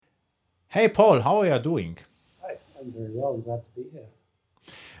Hey Paul, how are you doing? Hi, I'm very well. I'm glad to be here.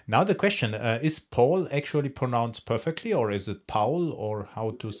 Now the question, is Paul actually pronounced perfectly or is it Paul or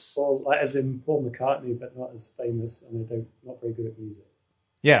how to... It's Paul, like, as in Paul McCartney, but not as famous, and not very good at music.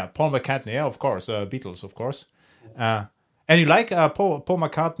 Yeah, Paul McCartney, yeah, of course, Beatles, of course. Yeah. And you like Paul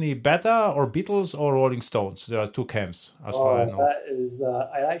McCartney better or Beatles or Rolling Stones? There are two camps, as far as I Oh, know. that is.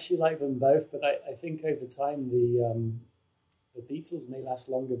 I actually like them both, but I think over time the Beatles may last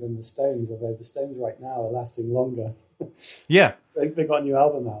longer than the Stones, although the Stones right now are lasting longer. Yeah. They got a new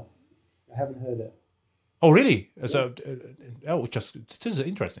album out. I haven't heard it. Oh, really? Yeah. So, this is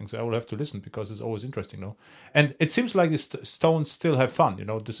interesting. So I will have to listen because it's always interesting, no? And it seems like the Stones still have fun.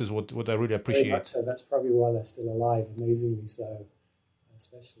 This is what I really Very appreciate. much so. That's probably why they're still alive, amazingly so.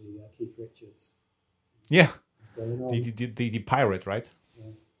 Especially Keith Richards. Yeah, What's going on? the pirate, right?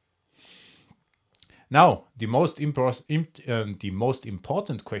 Yes. Now, the most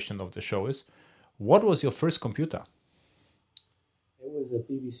important question of the show is, what was your first computer? It was a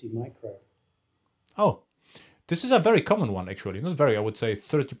BBC Micro. Oh, this is a very common one, actually. Not very, I would say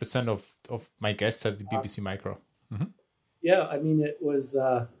 30% of my guests had the BBC Micro. Yeah, I mean, it was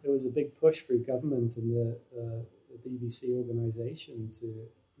a big push through government and the BBC organisation to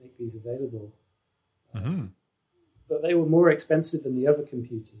make these available. But they were more expensive than the other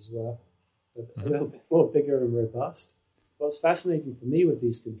computers were, but a little bit more bigger and robust. What's fascinating for me with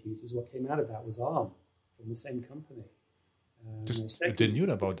these computers, what came out of that was ARM from the same company. I didn't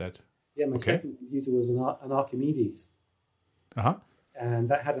know about that. Yeah, my Okay. second computer was an Archimedes, Uh-huh. and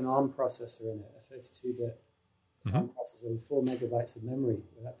that had an ARM processor in it, a 32-bit ARM processor with 4 megabytes of memory,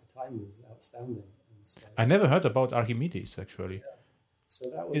 that at the time was outstanding. And so, I never heard about Archimedes, actually. so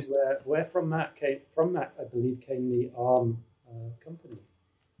that was where from that, I believe, came the ARM company.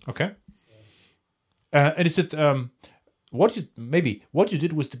 Okay. So, And is it, what you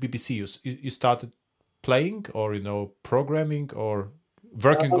did with the BBC? You started playing or, programming or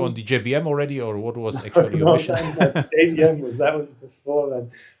working on the JVM already, or what was actually your mission? AVM that was before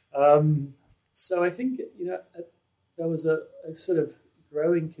then. So I think there was a sort of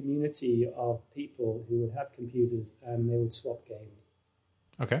growing community of people who would have computers and they would swap games,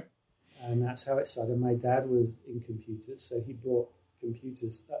 Okay. and that's how it started. My dad was in computers, so he brought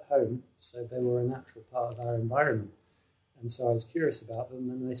computers at home, so they were a natural part of our environment. And so I was curious about them,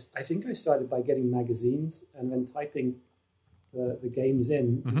 and I think I started by getting magazines and then typing the games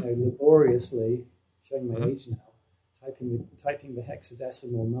in, laboriously, showing my age now, typing the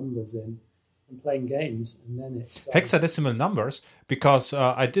hexadecimal numbers in and playing games, and then it started. Hexadecimal numbers, because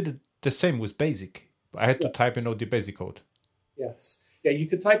I did it the same with BASIC. I had to type in the BASIC code. Yes. Yeah, you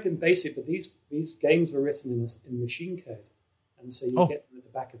could type in BASIC, but these games were written in machine code. And so you get them at the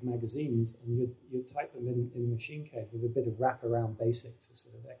back of magazines, and you'd type them in machine code with a bit of wraparound BASIC to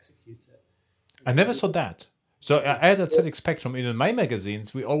sort of execute it. I never saw that. So I had a ZX Spectrum. In my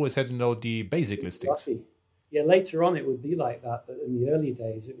magazines, we always had the BASIC listings. Lucky. Yeah, later on it would be like that, but in the early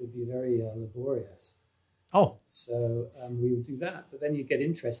days it would be very laborious. Oh. So we would do that, but then you'd get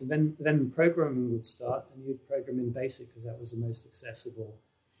interest, and then programming would start, and you'd program in BASIC because that was the most accessible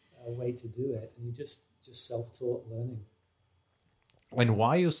way to do it, and you just self-taught learning. And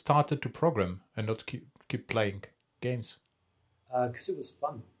why you started to program and not keep playing games? Because it was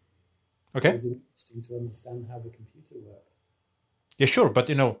fun. Okay. It was interesting to understand how the computer worked. Yeah, sure. But,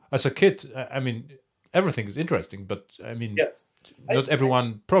 as a kid, I mean, everything is interesting. But, I mean, yes. not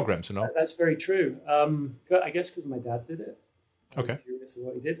everyone programs, That's very true. I guess because my dad did it. I was Okay. curious of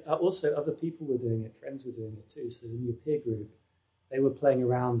what he did. Also, other people were doing it. Friends were doing it too. So in your peer group, they were playing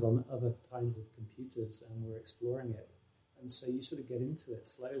around on other kinds of computers and were exploring it. And so you sort of get into it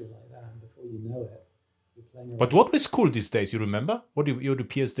slowly like that. And before you know it, you're playing around. But what was cool these days? You remember what your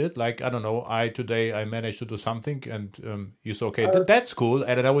peers did? Like, I don't know, today I managed to do something, and you said, okay, that's cool,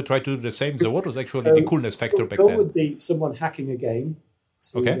 and then I would try to do the same. So what was actually the coolness factor back cool then? would be someone hacking a game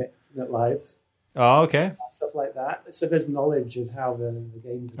to get internet lives. Oh, okay. Stuff like that. So there's knowledge of how the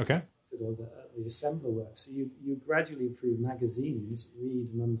games are Okay. constructed or the assembler works. So you gradually, through magazines,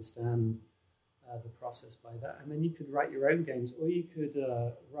 read and understand the process by that. And then you could write your own games, or you could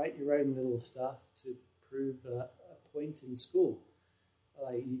write your own little stuff to prove a point in school.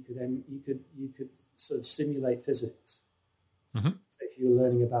 Like you could sort of simulate physics. Mm-hmm. So if you were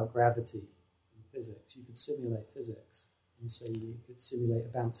learning about gravity in physics, you could simulate physics. And so you could simulate a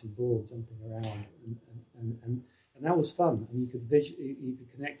bouncing ball jumping around, and that was fun. And you could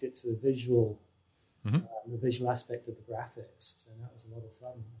connect it to a visual, the visual aspect of the graphics. So that was a lot of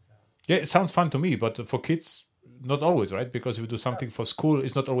fun, I found. Yeah, it sounds fun to me, but for kids, not always, right? Because if you do something for school,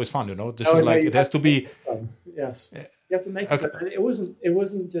 it's not always fun, This is like, it has to be... Fun. Yes. You have to make it. And it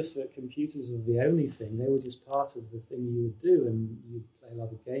wasn't just that computers were the only thing. They were just part of the thing you would do, and you'd play a lot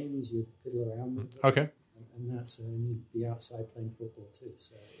of games, you'd fiddle around with it. Okay. And that's and you'd be outside playing football too.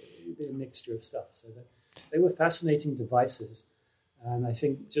 So it would be a mixture of stuff. So they were fascinating devices. And I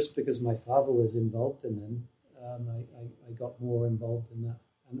think just because my father was involved in them, I got more involved in that.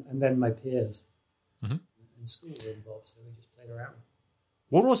 And then my peers in school were involved, so we just played around.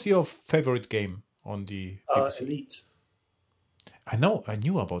 What was your favorite game on the BBC? Elite. I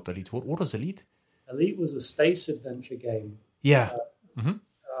knew about Elite. What was Elite? Elite was a space adventure game. Yeah. I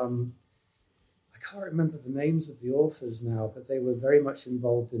can't remember the names of the authors now, but they were very much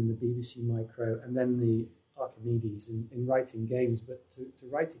involved in the BBC Micro and then the Archimedes in writing games. But to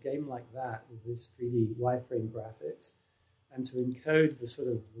write a game like that with this 3D wireframe graphics and to encode the sort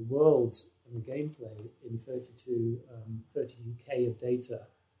of the worlds and the gameplay in 32K of data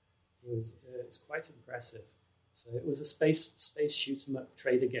it's quite impressive. So it was a space shoot 'em up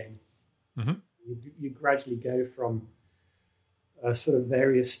trader game. You gradually go from sort of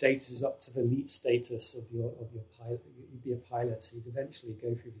various statuses up to the elite status of your pilot. You'd be a pilot, so you'd eventually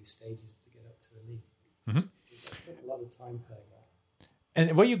go through these stages to get up to elite. So I spent a lot of time playing that.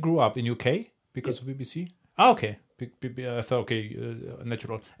 And where you grew up in UK because of BBC? Ah, okay. I thought,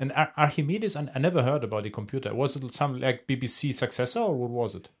 natural. And Archimedes, I never heard about the computer. Was it some like BBC successor, or what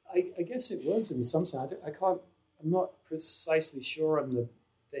was it? I guess it was in some sense. I'm not precisely sure on the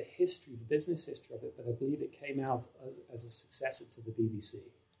history, the business history of it, but I believe it came out as a successor to the BBC.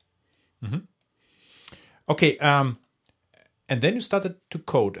 Okay, and then you started to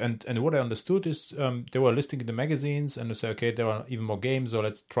code, and what I understood is they were listing in the magazines, and they say, okay, there are even more games, so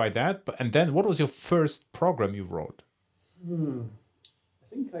let's try that. And then, what was your first program you wrote? I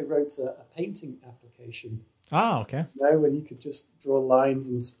think I wrote a painting application. Ah, okay. When you could just draw lines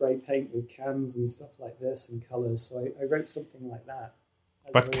and spray paint with cans and stuff like this and colors. So I wrote something like that.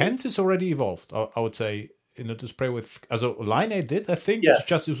 But cans is already evolved, I would say. To spray with as a line, I did. I think yes.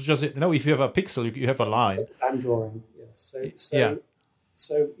 It was just if you have a pixel, you have a line. Hand drawing, yes.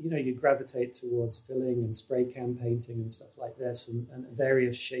 So you gravitate towards filling and spray can painting and stuff like this, and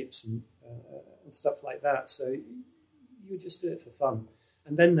various shapes and stuff like that. So you would just do it for fun.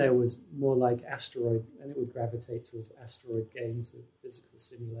 And then there was more like asteroid, and it would gravitate towards asteroid games with physical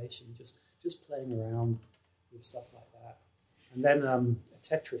simulation, just playing around with stuff like that. And then a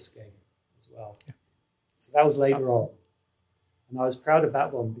Tetris game as well. Yeah. So that was later on. And I was proud of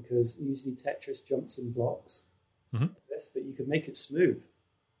that one because usually Tetris jumps in blocks like this, but you could make it smooth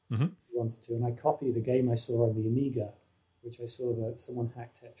if you wanted to. And I copied a game I saw on the Amiga, which I saw that someone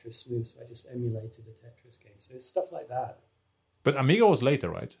hacked Tetris smooth, so I just emulated a Tetris game. So it's stuff like that. But Amiga was later,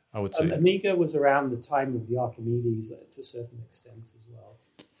 right? I would say. Amiga was around the time of the Archimedes to a certain extent as well.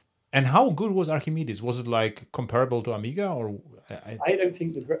 And how good was Archimedes? Was it like comparable to Amiga, or? I don't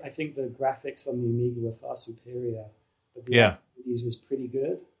think I think the graphics on the Amiga were far superior, but the Archimedes was pretty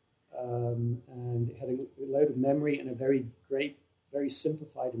good, and it had a load of memory and a very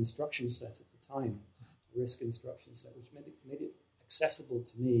simplified instruction set at the time, a RISC instruction set, which made it accessible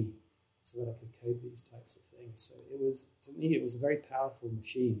to me, so that I could code these types of things. So it was a very powerful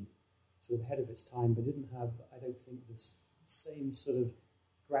machine, sort of ahead of its time, but didn't have, I don't think, this same sort of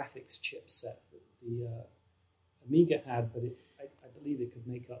graphics chipset that the Amiga had, but I believe it could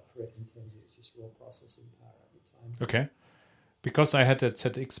make up for it in terms of its just raw processing power at the time. Okay, because I had that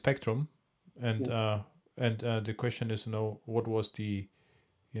ZX Spectrum, and the question is, what was the,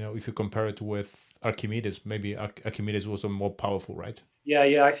 if you compare it with Archimedes, maybe Archimedes was more powerful, right?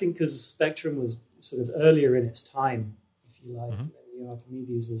 Yeah, I think because Spectrum was sort of earlier in its time, if you like, and the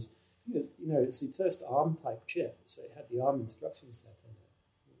Archimedes was, it's the first ARM type chip, so it had the ARM instruction set in it.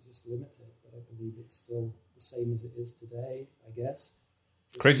 It was just limited, but I believe it's still the same as it is today, I guess.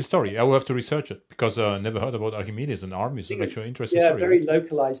 Crazy story. I will have to research it because I never heard about Archimedes, and ARM is actually an interesting story. Yeah, very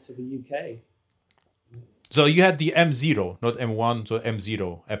localized to the UK. So you had the M0, not M1, so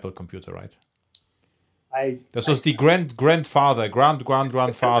M0 Apple computer, right? This was the grandfather of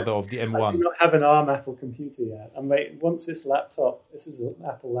the M1. I do not have an ARM Apple computer yet. I'm waiting. Once this is an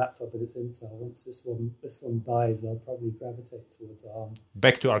Apple laptop, but it's Intel. Once this one dies, I'll probably gravitate towards ARM.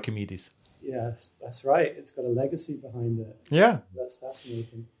 Back to Archimedes. Yeah, that's right. It's got a legacy behind it. Yeah. That's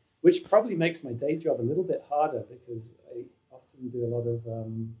fascinating. Which probably makes my day job a little bit harder because I often do a lot of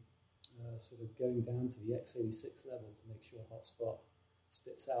sort of going down to the x86 level to make sure Hotspot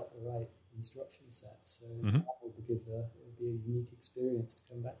spits out the right instruction set. So that will be a unique experience to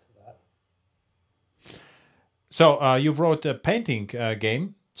come back to that. So you wrote a painting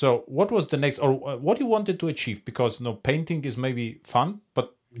game. So what was the next, or what you wanted to achieve? Because painting is maybe fun,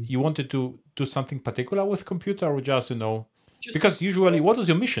 but you wanted to do something particular with computer, or just Just because usually, what was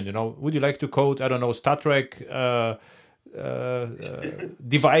your mission? Would you like to code, I don't know, Star Trek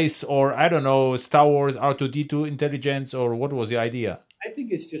device, or I don't know, Star Wars R2D2 intelligence, or what was the idea? I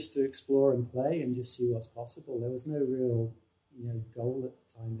think it's just to explore and play and just see what's possible. There was no real, goal at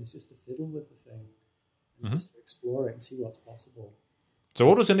the time. It's just to fiddle with the thing and just to explore it and see what's possible. So,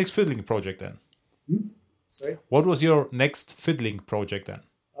 what was your next fiddling project then? Sorry? What was your next fiddling project then?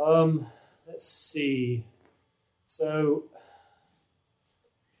 Let's see. So,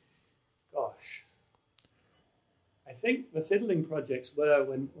 gosh, I think the fiddling projects were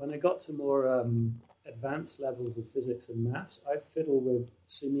when I got to more advanced levels of physics and maths, I'd fiddle with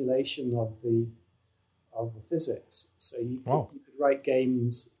simulation of the physics. So you could write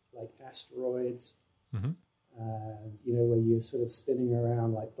games like Asteroids, and where you're sort of spinning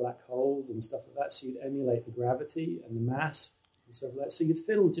around like black holes and stuff like that. So you'd emulate the gravity and the mass and stuff like that. So you'd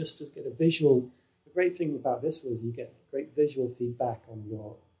fiddle just to get a visual. The great thing about this was you get great visual feedback on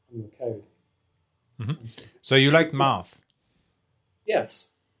your code. So you like math?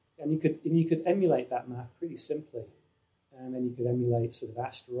 Yes, and you could emulate that math pretty simply, and then you could emulate sort of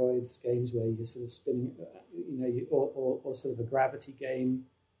Asteroids games where you're sort of spinning, or sort of a gravity game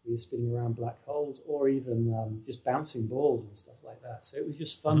where you're spinning around black holes, or even just bouncing balls and stuff like that. So it was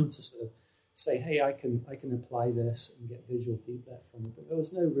just fun to sort of say, hey, I can apply this and get visual feedback from it. But there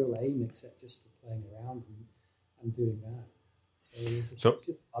was no real aim except just for playing around and doing that. So it was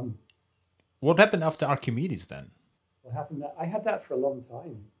just fun. What happened after Archimedes then? What happened? I had that for a long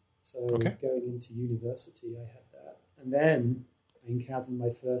time. So going into university, I had that. And then I encountered my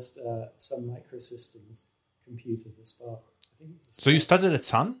first Sun Microsystems computer, the Spark. I think it was So you studied at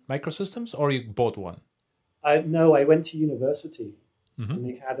Sun Microsystems, or you bought one? No, I went to university. And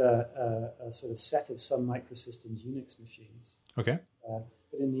they had a sort of set of Sun Microsystems Unix machines. Okay.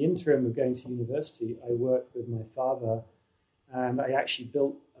 But in the interim of going to university, I worked with my father, and I actually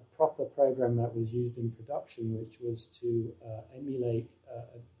built a proper program that was used in production, which was to emulate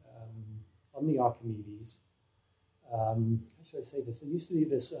on the Archimedes. How should I say this? There used to be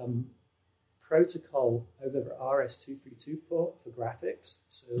this protocol over the RS-232 port for graphics.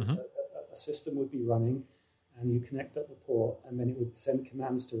 So a system would be running, and you connect up the port, and then it would send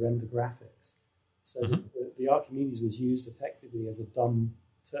commands to render graphics. So the Archimedes was used effectively as a dumb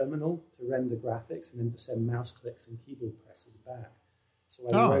terminal to render graphics and then to send mouse clicks and keyboard presses back. So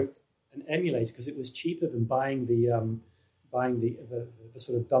I wrote an emulator because it was cheaper than buying the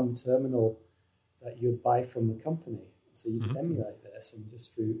sort of dumb terminal that you'd buy from the company. So you could emulate this and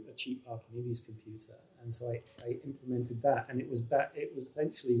just through a cheap Archimedes computer. And so I implemented that, and it was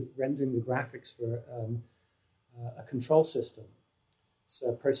eventually rendering the graphics for a control system. So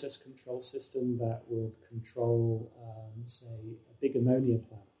a process control system that would control, say, a big ammonia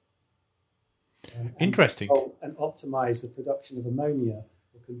plant. Interesting. And optimize the production of ammonia,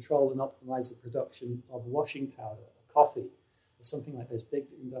 or control and optimize the production of washing powder, or coffee, or something like this, big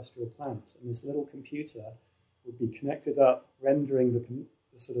industrial plants. And this little computer would be connected up, rendering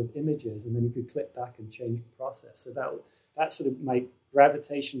the sort of images, and then you could click back and change the process. So that sort of my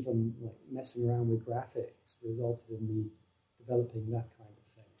gravitation from messing around with graphics resulted in me developing that kind of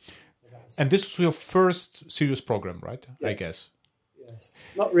thing. So and this was your first serious program, right? Yes. I guess. Yes.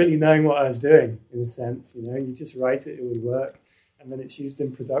 Not really knowing what I was doing, in a sense. You just write it would work, and then it's used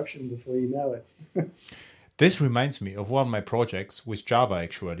in production before you know it. This reminds me of one of my projects with Java,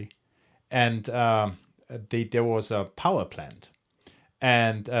 actually. And there was a power plant.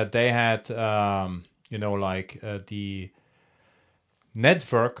 And they had, the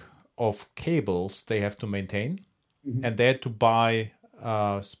network of cables they have to maintain. And they had to buy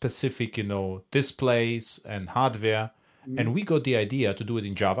specific, displays and hardware. And we got the idea to do it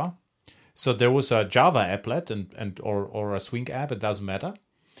in Java. So there was a Java applet or a Swing app, it doesn't matter.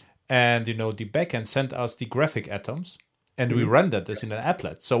 And, the backend sent us the graphic atoms, and we rendered this in an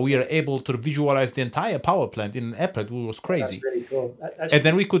applet. So we are able to visualize the entire power plant in an applet, which was crazy. That's really cool. And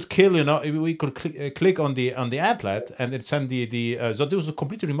then we could we could click on the applet, and it sent so there was a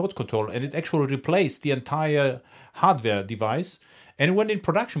completely remote control, and it actually replaced the entire hardware device. And it went in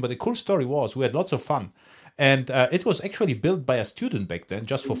production, but the cool story was we had lots of fun. And it was actually built by a student back then,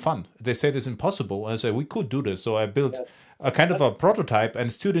 just for fun. They said it's impossible, and I said we could do this. So I built a kind of a prototype, and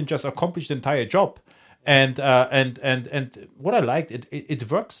the student just accomplished the entire job. And what I liked, it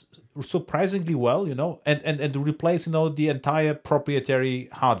works surprisingly well, and replace the entire proprietary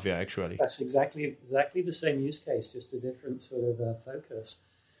hardware actually. That's exactly the same use case, just a different sort of focus.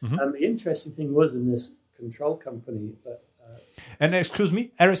 The interesting thing was in this control company, but. And excuse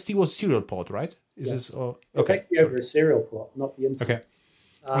me, RST was serial port, right? Yes. This okay? Effectively over a serial port, not the internet. Okay.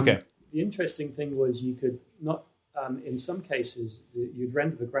 Okay. The interesting thing was you could not, in some cases, you'd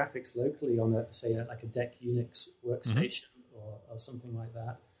render the graphics locally on like a DEC Unix workstation or something like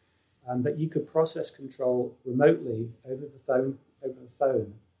that. But you could process control remotely over the phone,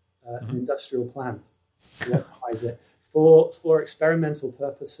 an industrial plant to optimize it for experimental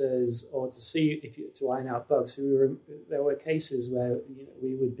purposes or to see to iron out bugs. So there were cases where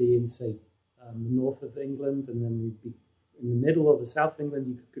we would be in, say, the north of England, and then we'd be in the middle or the south of England.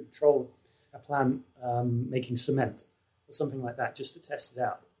 You could control a plant making cement or something like that just to test it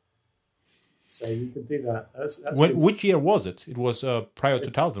out. So you could do that. Which year was it? It was prior to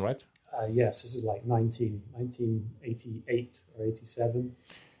 2000, right? Yes, this is like 1988 or 87.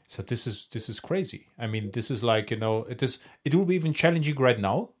 So this is crazy. I mean, this is like, it will be even challenging right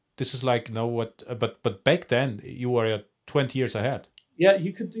now. This is like, but back then you were 20 years ahead. Yeah,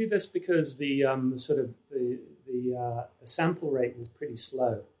 you could do this because the sample rate was pretty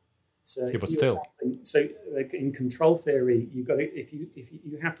slow. So yeah, but still. Like in control theory, you got if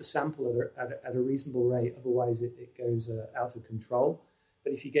you have to sample at a reasonable rate, otherwise it goes out of control.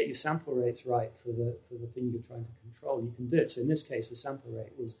 But if you get your sample rates right for the thing you're trying to control, you can do it. So in this case, the sample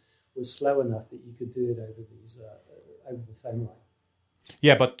rate was slow enough that you could do it over over the phone line.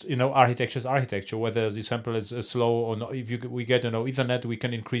 Yeah, but architecture is architecture. Whether the sample is slow or not, if we get Ethernet, we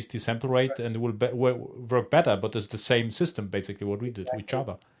can increase the sample rate and it will work better. But it's the same system basically what we did with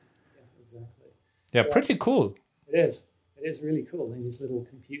Java. Yeah, exactly. Yeah, pretty cool. It is. It is really cool. And his little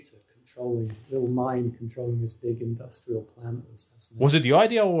computer little mind controlling this big industrial plant was fascinating. Was it your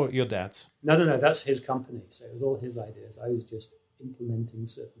idea or your dad's? No. That's his company. So it was all his ideas. I was just implementing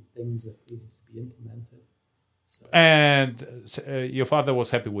certain things that needed to be implemented. So. And your father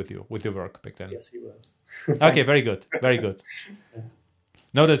was happy with your work back then? Yes, he was. Okay, very good. Very good. Yeah.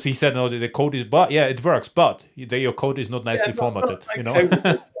 Notice he said, no, the code is, but yeah, it works, but your code is not nicely formatted. You're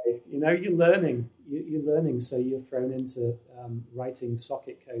learning. You're learning, so you're thrown into writing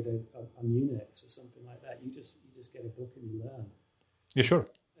socket code on Unix or something like that. You just get a book and you learn. Yeah, sure.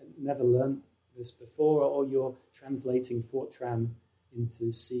 Never learned this before, or you're translating Fortran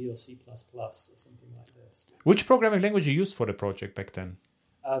into C or C++ or something like this. Which programming language you used for the project back then?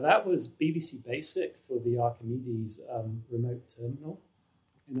 That was BBC Basic for the Archimedes remote terminal.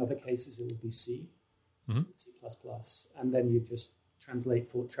 In other cases, it would be C, C++, and then you just translate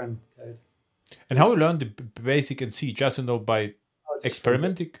Fortran code. And how you learned the basic in C? Just by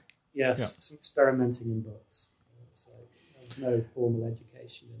experimenting? Yes, some experimenting in books. So there was no formal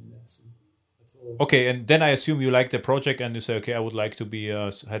education in this at all. Okay, and then I assume you like the project and you say, okay, I would like to be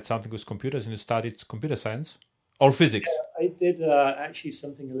had something with computers, and you studied computer science or physics. Yeah, I did actually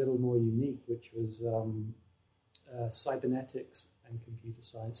something a little more unique, which was cybernetics and computer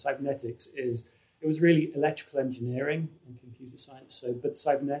science. Cybernetics it was really electrical engineering and computer science. So, but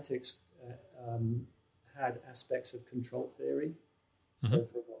cybernetics had aspects of control theory, for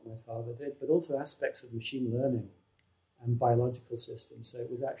what my father did, but also aspects of machine learning and biological systems. So it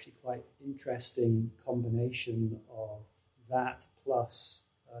was actually quite interesting combination of that plus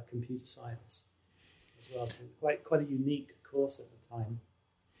computer science as well. So it's quite a unique course at the time.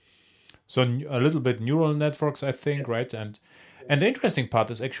 So a little bit neural networks, I think, right? And the interesting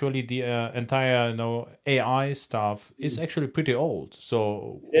part is actually the entire AI stuff is actually pretty old.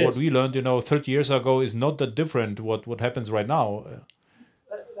 So what we learned 30 years ago is not that different what happens right now.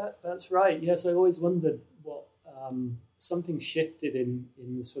 That's right. Yes, I always wondered what something shifted in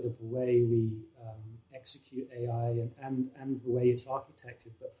the sort of way we execute AI and the way it's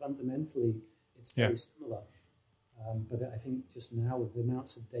architected, but fundamentally it's very similar. But I think just now with the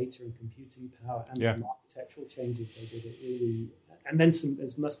amounts of data and computing power and some architectural changes they did, it really, and then there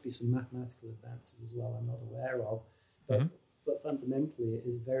must be some mathematical advances as well I'm not aware of, but fundamentally it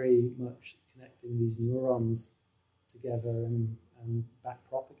is very much connecting these neurons together and back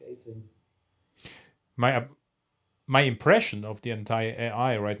propagating. My impression of the entire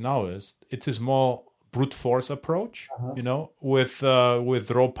AI right now is it is more brute force approach, with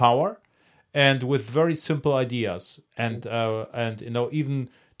raw power. And with very simple ideas, and even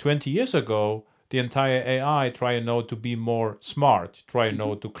 20 years ago, the entire AI try to be more smart, try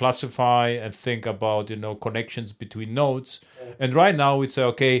to classify and think about connections between nodes. And right now it's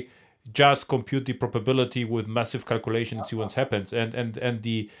okay, just compute the probability with massive calculation and see what happens. And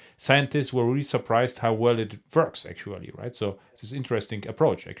the scientists were really surprised how well it works actually, right? So it's an interesting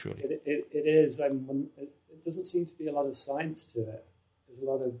approach actually. It is. It doesn't seem to be a lot of science to it. There's a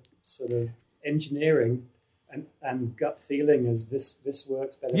lot of sort of engineering and gut feeling as this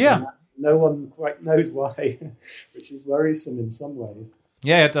works better than that. No one quite knows why, which is worrisome in some ways.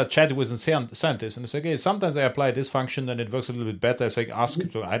 Yeah, I had a chat with a scientist, and I said, okay, sometimes I apply this function and it works a little bit better. I say, ask,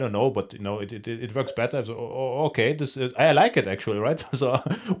 so I don't know, but it works better. So, okay, this I like it actually, right? So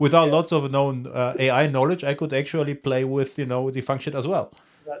without lots of known AI knowledge, I could actually play with the function as well.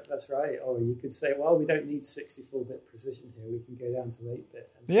 That's right. Or you could say, well, we don't need 64-bit precision here. We can go down to 8-bit.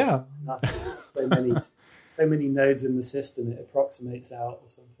 And Yeah. So many nodes in the system, it approximates out or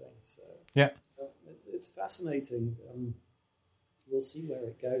something. So yeah, it's fascinating. We'll see where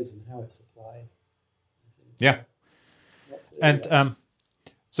it goes and how it's applied. Yeah. And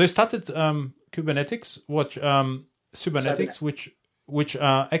so I started Kubernetes, Cybernetics, which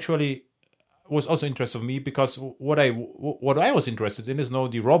actually was also interest of me, because what I was interested in is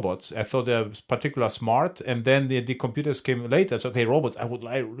the robots. I thought they're particularly smart, and then the computers came later. So okay, robots. I would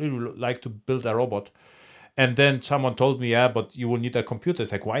really like to build a robot. And then someone told me, yeah, but you will need a computer.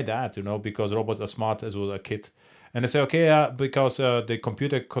 It's like, why that? Because robots are smart as well, a kid. And I say, okay, because the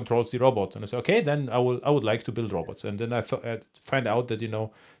computer controls the robot. And I say, okay, then I would like to build robots. And then I find out that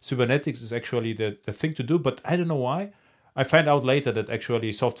Cybernetics is actually the thing to do, but I don't know why. I find out later that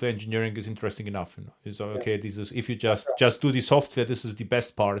actually software engineering is interesting enough. So okay, this is, if you just do the software, this is the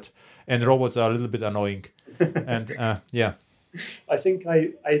best part, and robots are a little bit annoying. And yeah, I think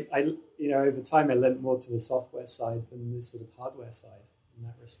I over time I learned more to the software side than the sort of hardware side in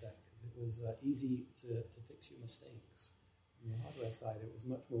that respect, because it was easy to fix your mistakes. On the hardware side, it was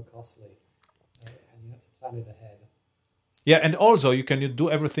much more costly, and you had to plan it ahead. Yeah, and also you can do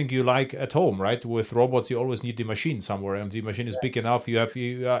everything you like at home, right? With robots, you always need the machine somewhere, and the machine is big enough. You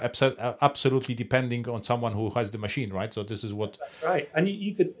are absolutely depending on someone who has the machine, right? So this is what. That's right, and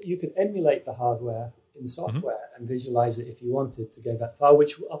you could emulate the hardware in software and visualize it if you wanted to go that far.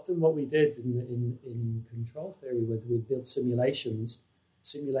 Which often what we did in control theory was we built simulation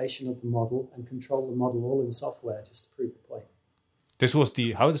of the model and control the model all in software just to prove the point. This was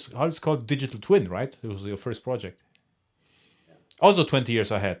how it's called, digital twin, right? It was your first project. Also 20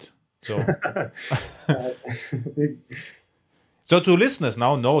 years ahead. So so to listeners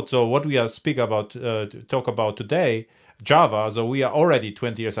now, note, so what we are talk about today, Java, so we are already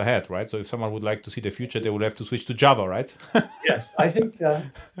 20 years ahead, right? So if someone would like to see the future, they would have to switch to Java, right? Yes, I think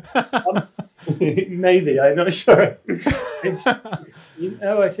maybe, I'm not sure.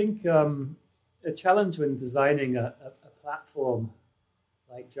 I think a challenge when designing a platform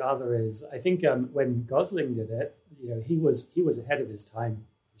like Java is, I think when Gosling did it, he was ahead of his time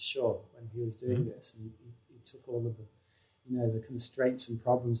for sure when he was doing this, and he took all of the constraints and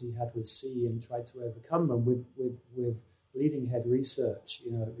problems he had with C and tried to overcome them with bleeding head research,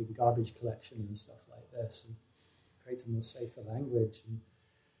 with garbage collection and stuff like this, and to create a more safer language,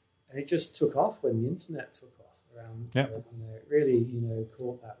 and it just took off when the internet took off around. It really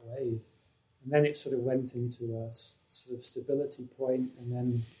caught that wave. And then it sort of went into a sort of stability point, and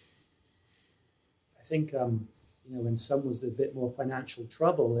then I think when some was a bit more financial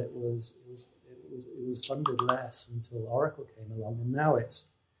trouble, it was funded less until Oracle came along, and now it's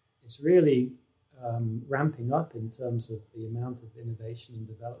really ramping up in terms of the amount of innovation and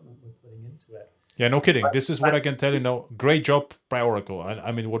development we're putting into it. Yeah, no kidding. This is what I can tell you. Great job by Oracle.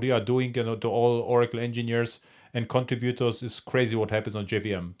 I mean, what you are doing, to all Oracle engineers and contributors, is crazy what happens on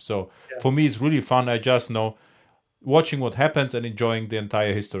JVM. So for me, it's really fun. I just watching what happens and enjoying the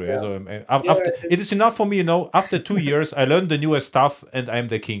entire history. Yeah. So it is enough for me, after 2 years, I learned the newest stuff and I'm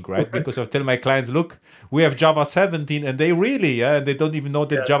the king, right? Because I tell my clients, look, we have Java 17, and they really, they don't even know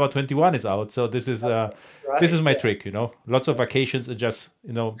that Java 21 is out. So this is this is my trick, Lots of vacations and just,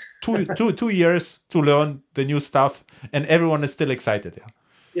 2 years to learn the new stuff, and everyone is still excited.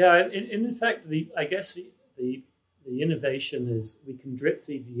 Yeah, in fact, I guess the innovation is, we can drip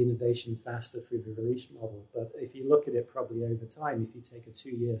feed the innovation faster through the release model. But if you look at it probably over time, if you take a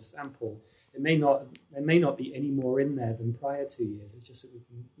 2-year sample, there may not be any more in there than prior 2 years. It's just that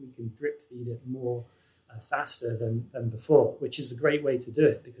we can drip feed it more faster than before, which is a great way to do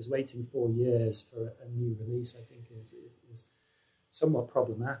it, because waiting 4 years for a new release, I think, is somewhat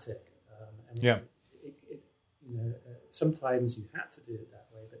problematic. Sometimes you had to do it that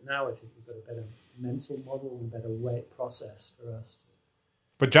way, but now I think we've got a better mental model and better process for us to.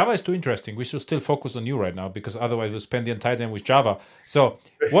 But Java is too interesting. We should still focus on you right now, because otherwise we'll spend the entire time with Java. So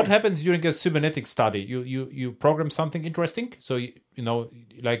what happens during a Cybernetics study? You program something interesting? So,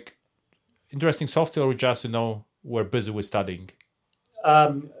 like interesting software, or just, we're busy with studying?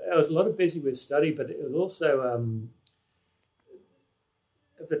 I was a lot of busy with study, but it was also,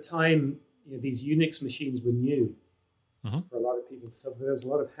 at the time, these Unix machines were new for a lot of people. So there was a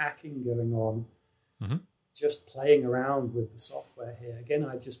lot of hacking going on, just playing around with the software here. Again,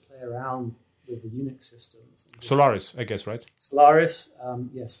 I just play around with the Unix systems. Solaris, I guess, right? Solaris,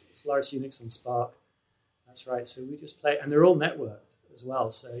 yes, Solaris Unix on Spark. That's right. So we just play, and they're all networked as well.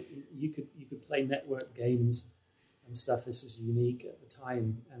 So you could play network games and stuff. This was unique at the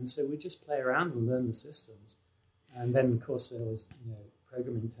time, and so we just play around and learn the systems. And then, of course, there was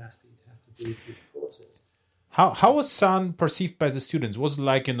programming tasks that you'd have to do through the courses. How was Sun perceived by the students? Was it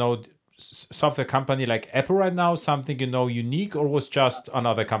like software company like Apple right now, something unique, or was just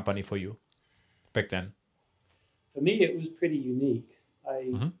another company for you back then? For me, it was pretty unique.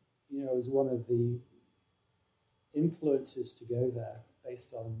 I was one of the influences to go there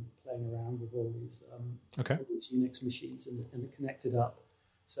based on playing around with all these Unix machines and the connected up.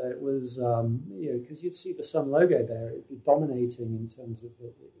 So it was, because you'd see the Sun logo there, it'd be dominating in terms of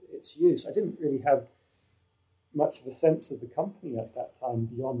its use. I didn't really have much of a sense of the company at that time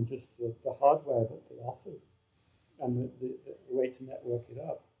beyond just the hardware that they offered and the way to network it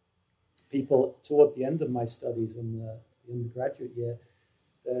up. People, towards the end of my studies in the undergraduate year,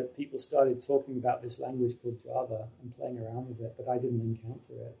 people started talking about this language called Java and playing around with it, but I didn't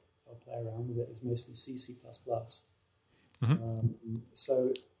encounter it or play around with it. It was mostly C, C++.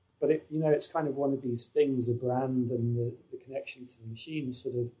 But it's kind of one of these things, a brand and the connection to the machine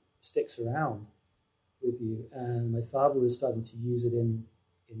sort of sticks around with you. And my father was starting to use it in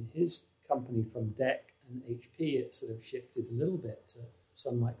his company from DEC and HP. It sort of shifted a little bit to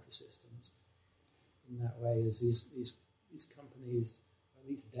Sun Microsystems in that way, as these companies, at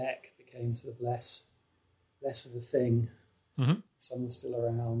least DEC, became sort of less of a thing. Sun was still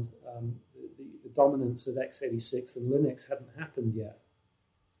around. The dominance of x86 and Linux hadn't happened yet.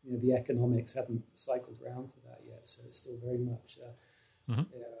 The economics hadn't cycled around to that yet, so it's still very much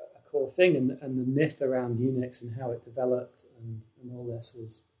a core thing. And the myth around Unix and how it developed and all this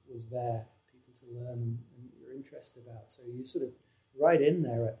was there for people to learn and you're interested about. So you sort of right in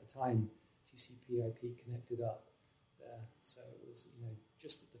there at the time, TCP/IP connected up there. So it was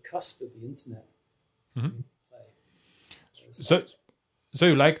just at the cusp of the internet.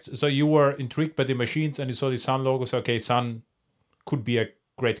 So you were intrigued by the machines and you saw the Sun logo. So okay, Sun could be a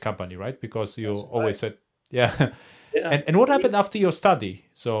great company, right? Because you always said, yeah. And what happened after your study?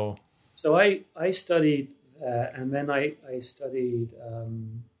 So I studied, and then I studied,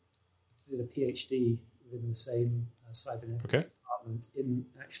 did a PhD within the same cybernetics department in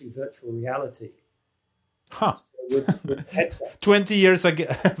actually virtual reality. Huh. So with headsets. 20 years ago.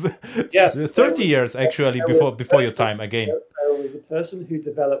 Yes. 30 years actually before your time again. There was a person who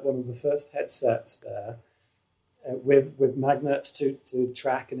developed one of the first headsets there with magnets to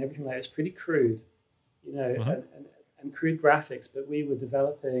track and everything like that. It's pretty crude, and crude graphics, but we were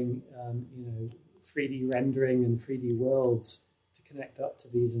developing 3D rendering and 3D worlds to connect up to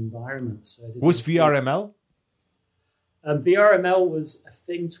these environments. So was VRML? VRML was a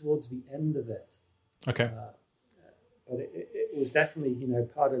thing towards the end of it. Okay. But it was definitely,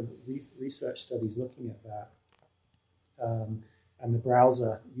 part of research studies looking at that. And the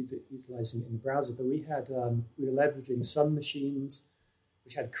browser, utilizing it in the browser. But we were leveraging Sun machines,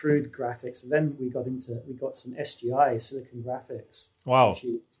 which had crude graphics. And then we got some SGI, silicon graphics. Wow.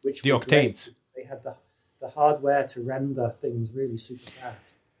 Machines, which the octanes. They had the hardware to render things really super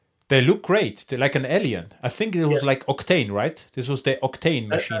fast. They look great. They're like an alien. I think it was like Octane, right? This was the Octane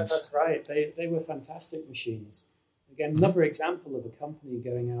machines. That's right. They were fantastic machines. Again, another example of a company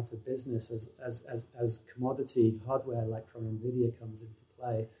going out of business as commodity hardware, like from NVIDIA, comes into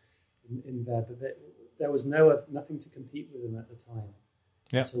play in there. But there was nothing to compete with them at the time.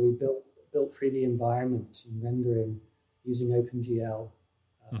 Yeah. So we built 3D environments and rendering using OpenGL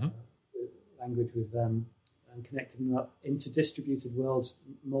language with them and connected them up into distributed worlds,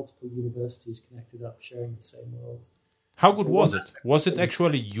 multiple universities connected up, sharing the same worlds. How good was it? Was it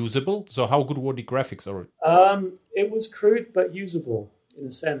actually usable? So how good were the graphics? It was crude but usable in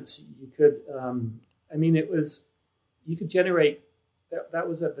a sense. You could, you could generate. That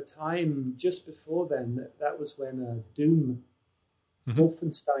was at the time just before then. That was when Doom,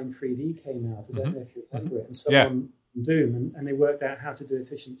 Wolfenstein 3D came out. I don't know if you remember it. And someone Doom, and they worked out how to do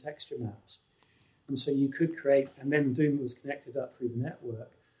efficient texture maps. And so you could create, and then Doom was connected up through the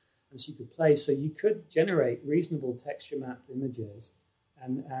network. And so you could play, so you could generate reasonable texture mapped images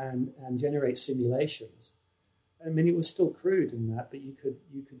and generate simulations. I mean, it was still crude in that, but you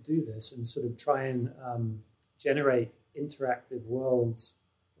could do this and sort of try and generate interactive worlds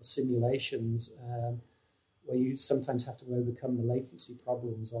or simulations where you sometimes have to overcome the latency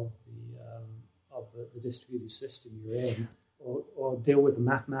problems of the distributed system you're in, or deal with the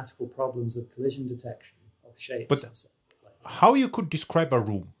mathematical problems of collision detection of shapes. But and stuff like that. How you could describe a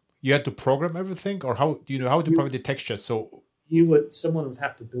room? You had to program everything, or how to program the texture? So someone would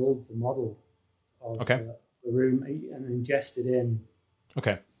have to build the model of Okay. the room and ingest it in.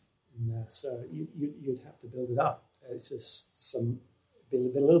 Okay. So you'd have to build it up. It's just be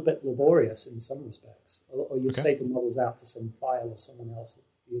a little bit laborious in some respects. Or you save the models out to some file or someone else,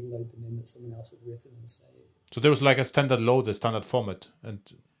 you'd load them in that someone else had written and saved. So there was like a standard load, a standard format. And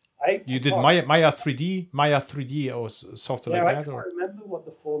you did Maya 3D or something like that? I can't remember what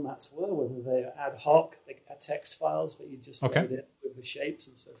the formats were, whether they were ad hoc, like text files that you just load it with the shapes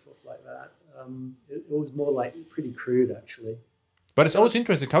and so forth like that. It was more like pretty crude, actually. But it's always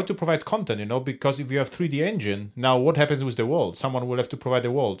interesting how to provide content, because if you have 3D engine, now what happens with the world? Someone will have to provide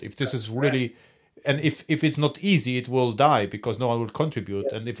the world. If this is really, and if it's not easy, it will die because no one will contribute.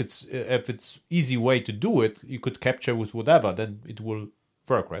 Yes. And if it's easy way to do it, you could capture with whatever, then it will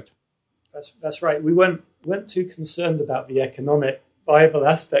work, right? That's right. We weren't too concerned about the economic viable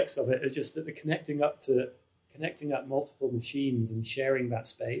aspects of it. It's just that the connecting up multiple machines and sharing that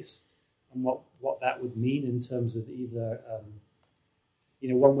space, and what that would mean in terms of either.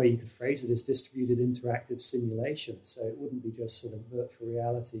 One way you could phrase it is distributed interactive simulation. So it wouldn't be just sort of virtual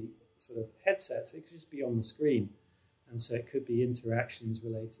reality sort of headsets. It could just be on the screen. And so it could be interactions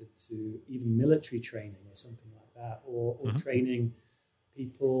related to even military training or something like that, or training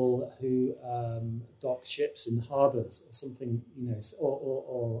people who dock ships in harbors or something,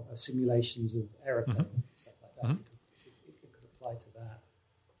 or simulations of aeroplanes and stuff like that. It could apply to that.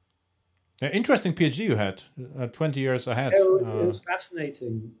 Interesting PhD you had, 20 years ahead. It was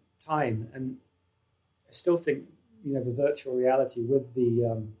fascinating time, and I still think the virtual reality with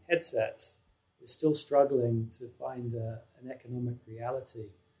the headsets is still struggling to find an economic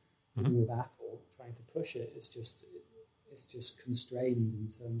reality. Even with Apple trying to push it, it's just constrained in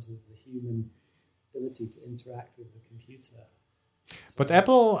terms of the human ability to interact with the computer. So, but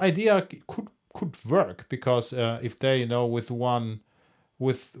Apple idea could work because if they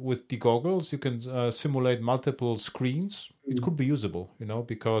with the goggles, you can simulate multiple screens. It could be usable,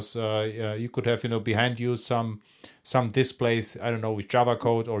 because you could have, behind you some displays, I don't know, with Java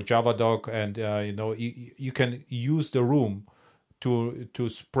code or Javadoc, and you can use the room to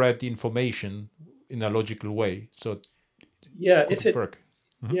spread the information in a logical way. So if it work.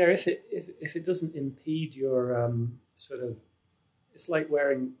 If it doesn't impede your sort of, it's like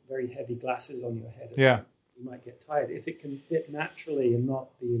wearing very heavy glasses on your head. You might get tired. If it can fit naturally and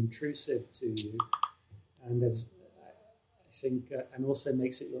not be intrusive to you, and I think, and also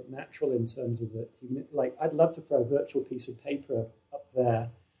makes it look natural in terms of like I'd love to throw a virtual piece of paper up there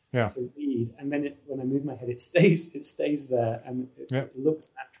to read, and then when I move my head, it stays there, and it looks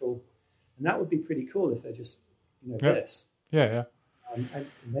natural, and that would be pretty cool if they're just this. Yeah. And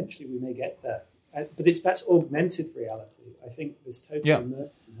eventually we may get there, but that's augmented reality. I think this total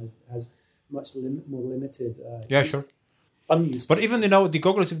immersion has much more limited. Sure. Fun use. But even the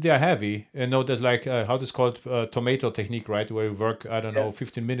goggles, if they are heavy, there's like how this called tomato technique, right? Where you work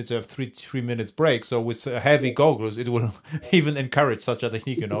 15 minutes, have three minutes break. So with heavy goggles, it will even encourage such a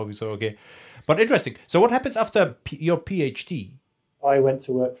technique, So okay, but interesting. So what happens after your PhD? I went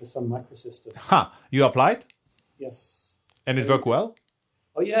to work for Sun Microsystems. You applied? Yes. And it worked well?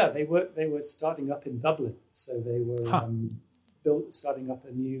 Oh yeah, they were starting up in Dublin, so they were. Starting up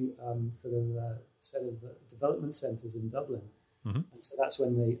a new set of development centres in Dublin, and so that's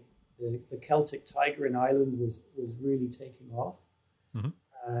when the Celtic Tiger in Ireland was really taking off,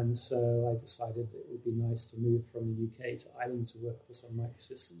 and so I decided it would be nice to move from the UK to Ireland to work for Sun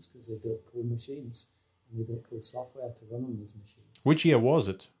Microsystems because they built cool machines and they built cool software to run on these machines. Which year was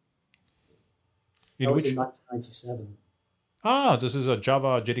it? That was in 1997. This is a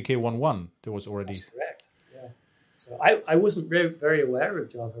Java JDK 1.1. There was already. That's correct. So I wasn't very aware of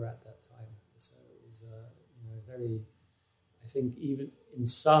Java at that time. So it was very. I think even in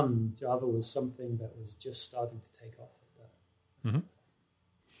Sun, Java was something that was just starting to take off at that time.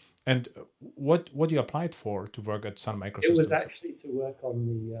 And what you applied for to work at Sun Microsystems? It was actually to work on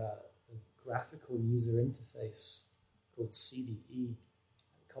the graphical user interface called CDE,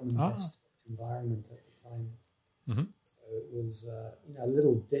 Common Desktop Environment at the time. So it was a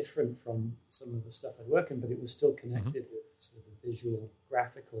little different from some of the stuff I'd worked in, but it was still connected with sort of the visual,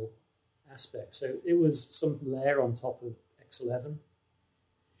 graphical aspect. So it was some layer on top of X11.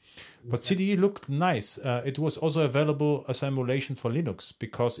 But CDE looked nice. It was also available as an emulation for Linux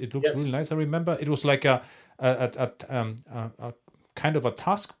because it looks really nice. I remember it was like a kind of a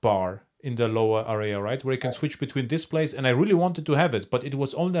taskbar in the lower area, right, where you can switch between displays, and I really wanted to have it, but it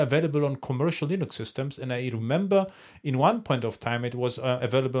was only available on commercial Linux systems, and I remember in one point of time it was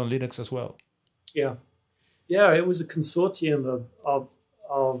available on Linux as well. Yeah, it was a consortium of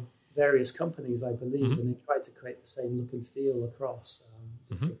various companies, I believe, and they tried to create the same look and feel across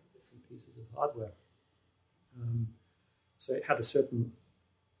different pieces of hardware. So it had a certain,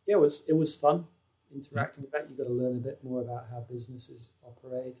 it was fun interacting with that. You got to learn a bit more about how businesses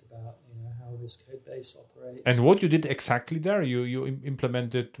operate, about how this code base operates. And what you did exactly there? You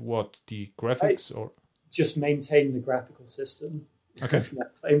implemented what, the graphics or just maintain the graphical system. Okay.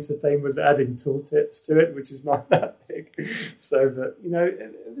 That claim to fame was adding tooltips to it, which is not that big. So that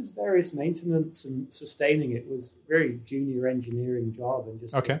it was various maintenance and sustaining. It was very junior engineering job and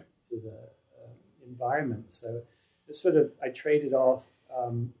just to the environment. So it's sort of I traded off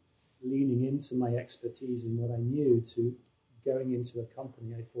leaning into my expertise and what I knew to going into a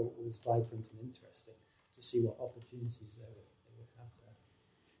company I thought was vibrant and interesting to see what opportunities they would have there.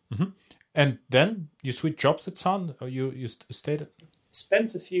 Mm-hmm. And then you switched jobs at Sun, or you stayed at?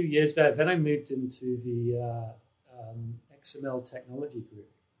 Spent a few years there. Then I moved into the XML technology group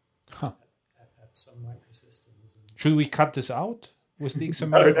at Sun Microsystems. Should we cut this out with the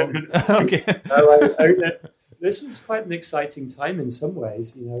XML? No. Okay. No, this was quite an exciting time in some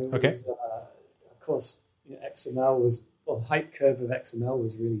ways. It was, of course, XML was, the hype curve of XML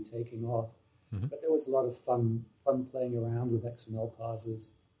was really taking off. Mm-hmm. But there was a lot of fun playing around with XML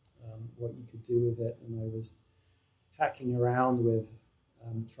parsers, what you could do with it. And I was hacking around with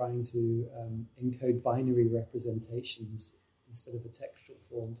trying to encode binary representations instead of a textual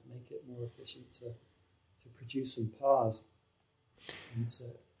form to make it more efficient to produce and parse. And so,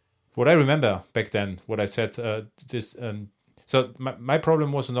 what I remember back then, what I said, so my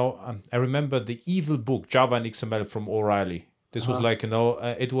problem was, I remember the evil book, Java and XML from O'Reilly. This was like,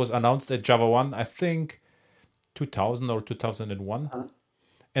 it was announced at Java 1, I think 2000 or 2001.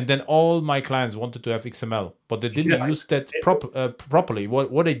 And then all my clients wanted to have XML, but they didn't use that properly.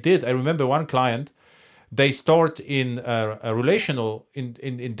 What they did, I remember one client, they stored in a relational in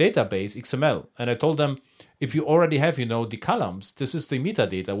database XML, and I told them, if you already have the columns, this is the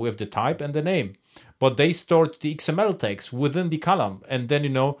metadata with the type and the name, but they stored the XML text within the column, and then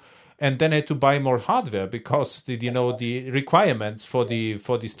and then had to buy more hardware because the requirements for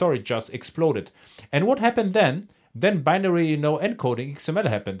the storage just exploded. And what happened then? Then binary, encoding XML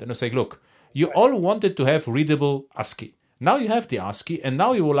happened. And I was like, look, you all wanted to have readable ASCII. Now you have the ASCII, and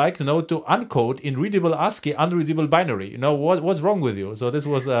now you would like to uncode in readable ASCII, unreadable binary. What's wrong with you? So this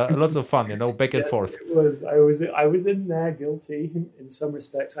was lots of fun, back and forth. It was. I was in there guilty in some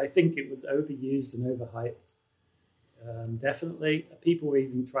respects. I think it was overused and overhyped. Definitely. People were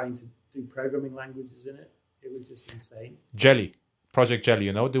even trying to do programming languages in it. It was just insane. Jelly, Project Jelly,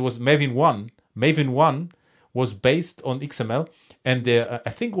 there was Maven 1. Maven 1 was based on XML, and I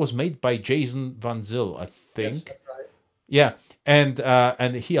think was made by Jason Van Zyl, I think. Yes, that's right. Yeah,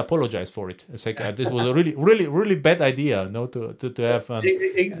 and he apologized for it. It's like this was a really, really, really bad idea, to have.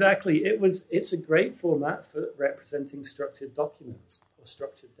 Exactly, it's a great format for representing structured documents or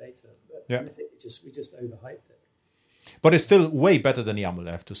structured data. But we just overhyped it. But it's still way better than YAML,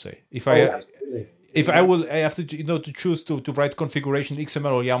 I have to say. Absolutely. If I have to, to choose to write configuration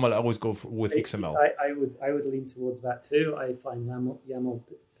XML or YAML, I always go with XML. I would lean towards that too. I find YAML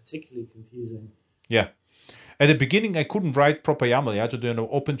particularly confusing. Yeah, at the beginning I couldn't write proper YAML. I had to do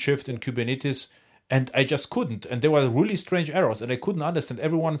OpenShift and Kubernetes, and I just couldn't. And there were really strange errors, and I couldn't understand.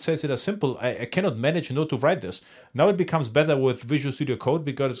 Everyone says it as simple. I cannot manage to write this. Now it becomes better with Visual Studio Code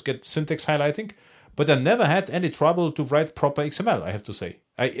because it gets syntax highlighting. But I never had any trouble to write proper XML, I have to say.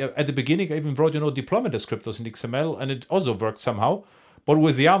 At the beginning, I even wrote, deployment descriptors in XML, and it also worked somehow. But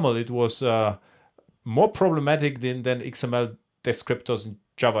with YAML, it was more problematic than XML descriptors in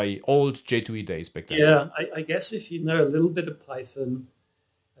Java, old J2E days back then. Yeah, I guess if you know a little bit of Python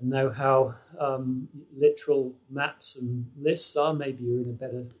and know how literal maps and lists are, maybe you're in a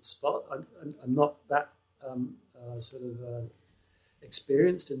better spot. I'm not that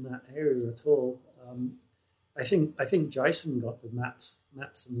experienced in that area at all. I think Jason got the maps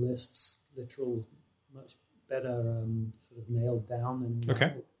and lists, literals much better nailed down than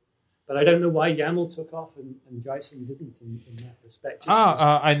YAML. But I don't know why YAML took off and Jason didn't in that respect.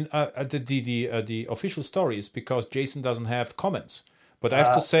 The official story is because Jason doesn't have comments. But I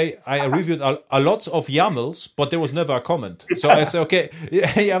have to say, I reviewed a lot of YAMLs, but there was never a comment. So I say, okay,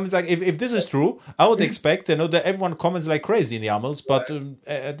 I'm like, if this is true, I would expect that everyone comments like crazy in YAMLs. But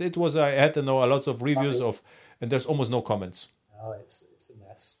it was I had to know a lot of reviews and there's almost no comments. Oh, it's a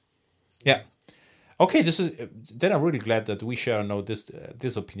mess. Mess. Okay, then I'm really glad that we share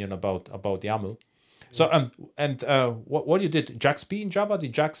this opinion about YAML. So what you did, JAX-P in Java, the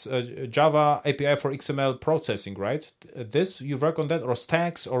JAX Java API for XML processing, right? You work on that, or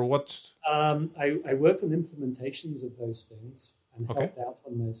stacks, or what? I worked on implementations of those things and helped out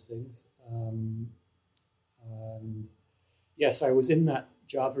on those things. And yes, I was in that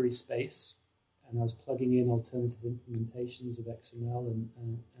Java space, and I was plugging in alternative implementations of XML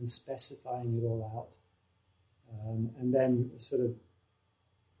and specifying it all out. And then sort of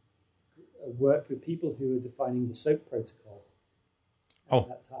worked with people who were defining the SOAP protocol at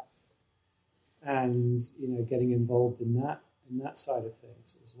that time. And, getting involved in that side of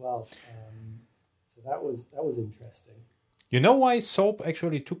things as well. So that was interesting. You know why SOAP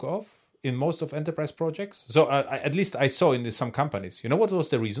actually took off in most of enterprise projects? So at least I saw in some companies. You know what was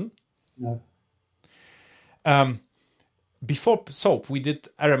the reason? No. Before SOAP, we did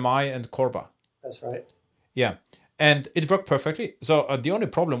RMI and Corba. That's right. Yeah, and it worked perfectly. So the only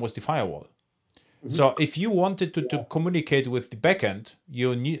problem was the firewall. Mm-hmm. So if you wanted to communicate with the backend,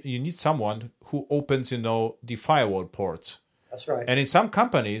 you need someone who opens, the firewall ports. That's right. And in some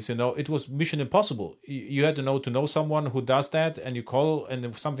companies, it was mission impossible. You had to know someone who does that, and you call, and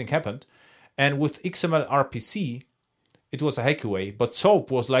if something happened. And with XML RPC, it was a hacky way, but SOAP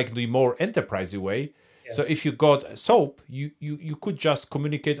was like the more enterprisey way. Yes. So if you got SOAP, you could just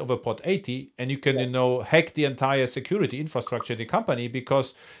communicate over port 80, and you can, hack the entire security infrastructure of the company,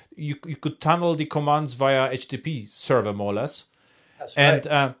 because you could tunnel the commands via HTTP server, more or less. That's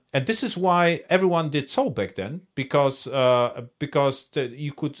right. And this is why everyone did SOAP back then, because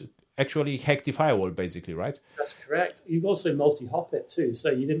you could actually hack the firewall, basically, right? That's correct. You also multi-hop it too,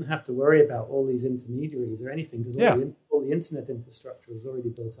 so you didn't have to worry about all these intermediaries or anything, because all the internet infrastructure was already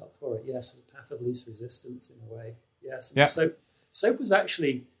built up for it. Yes, it's a path of least resistance in a way. Yes, and so SOAP was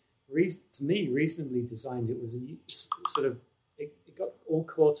actually, to me, reasonably designed. It was it got all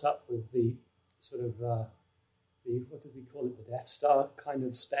caught up with the sort of what did we call it? The Death Star kind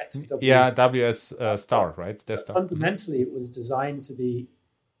of specs. WS Star, right? Death Star. Fundamentally, it was designed to be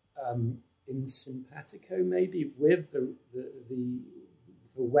in simpatico, maybe, with the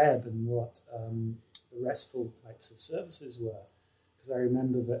web and what the RESTful types of services were. Because I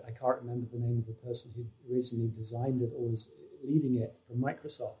remember that, I can't remember the name of the person who originally designed it or was leading it from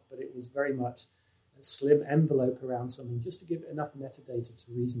Microsoft, but it was very much a slim envelope around something, just to give it enough metadata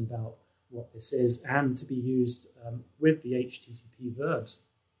to reason about what this is, and to be used with the HTTP verbs.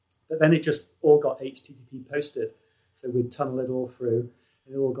 But then it just all got HTTP posted, so we'd tunnel it all through,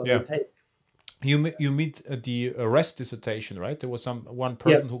 and it all got opaque. You meet the REST dissertation, right? There was one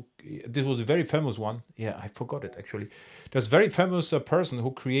person who, this was a very famous one. Yeah, I forgot it actually. There's a very famous person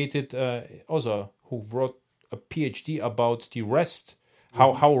who created, who wrote a PhD about the REST,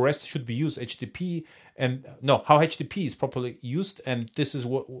 how REST should be used, HTTP, and how HTTP is properly used, and this is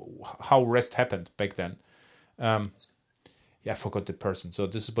how REST happened back then. I forgot the person.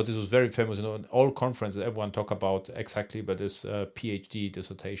 But this was very famous. In all conferences, everyone talk about exactly, but this PhD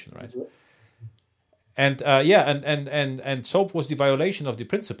dissertation, right? And and SOAP was the violation of the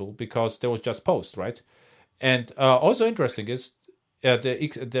principle, because there was just post, right? And also interesting is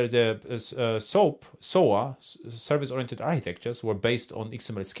the SOA service-oriented architectures were based on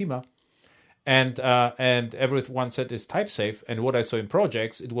XML schema, and everyone said it's type safe. And what I saw in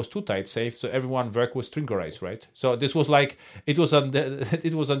projects, it was too type safe, so everyone worked with string arrays, right? So this was like it was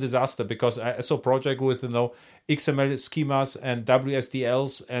a disaster, because I saw project with XML schemas and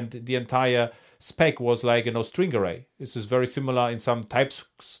WSDLs, and the entire spec was like string array. This is very similar in some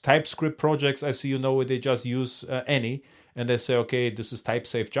TypeScript projects I see, where they just use any, and they say, okay, this is type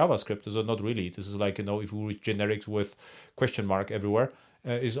safe JavaScript. So not really. This is like, if we read generics with question mark everywhere,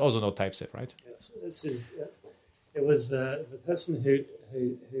 is also not type safe, right? Yes, this is. It was the person who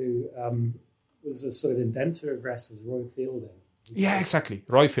was the sort of inventor of REST was Roy Fielding. Yeah, exactly,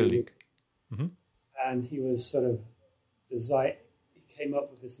 Roy Fielding. Mm-hmm. And he was sort of came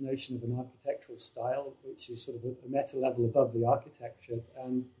up with this notion of an architectural style, which is sort of a meta level above the architecture,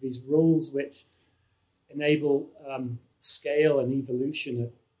 and these rules which enable scale and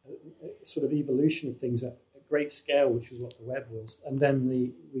evolution, sort of evolution of things at great scale, which is what the web was. And then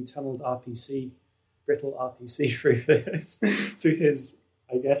we tunneled brittle RPC through this to his,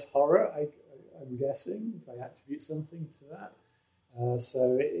 I guess, horror, I'm guessing, if I attribute something to that.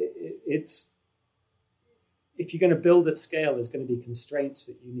 So it's, if you're going to build at scale, there's going to be constraints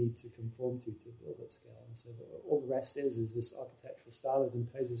that you need to conform to build at scale. And so all the rest is this architectural style that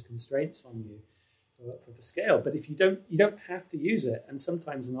imposes constraints on you for the scale. But if you don't have to use it, and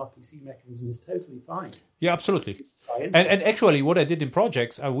sometimes an RPC mechanism is totally fine. Yeah, absolutely. And actually, what I did in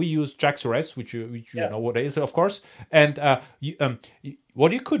projects, we used JAX-RS, which you know what it is, of course. And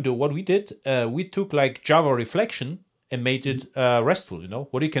what you could do, what we did, we took like Java reflection and made it RESTful.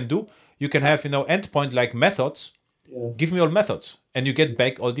 What you can do, you can have endpoint like methods. Yes. Give me all methods, and you get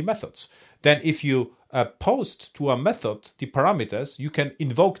back all the methods. Then if you post to a method the parameters, you can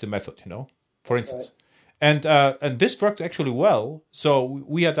invoke the method. For instance. Right. And this worked actually well. So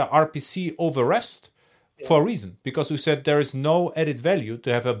we had a RPC over REST for a reason, because we said there is no added value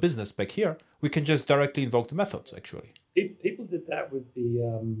to have a business spec here. We can just directly invoke the methods, actually. People did that with the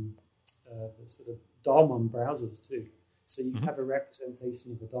sort of DOM on browsers too. So you have a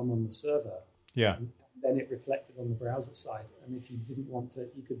representation of the DOM on the server. Yeah. And then it reflected on the browser side. And if you didn't want to,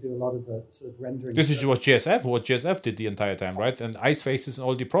 you could do a lot of the sort of rendering. This is what GSF did the entire time, right? And Ice Faces and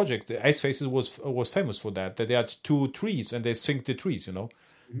all the projects. The Ice Faces was famous for that. That they had 2 trees and they synced the trees,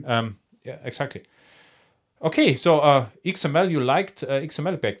 Yeah, exactly. Okay, so XML, you liked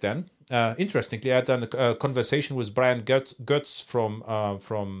XML back then. Interestingly, I had a conversation with Brian Götz from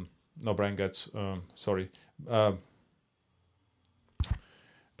Brian Götz, sorry.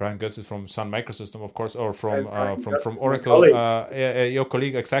 Brian Götz is from Sun Microsystem, of course, or from Oracle. Your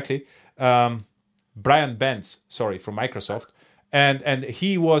colleague, exactly. Brian Benz, sorry, from Microsoft, and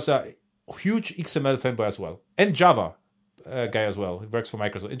he was a huge XML fanboy as well, and Java guy as well. He works for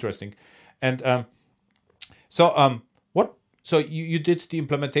Microsoft. Interesting, and So you did the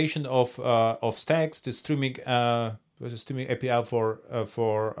implementation of Stacks, the streaming API for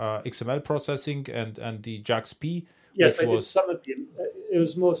XML processing, and the JAX-P. Yes, I did some of the. It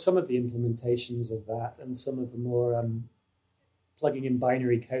was more some of the implementations of that, and some of the more plugging in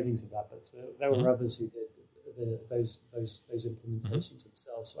binary codings of that. But there were others who did those implementations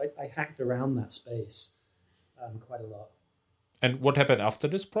themselves. So I hacked around that space quite a lot. And what happened after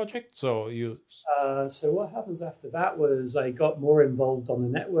this project? So what happens after that was I got more involved on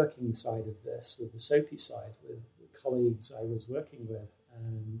the networking side of this, with the SOAPy side, with the colleagues I was working with,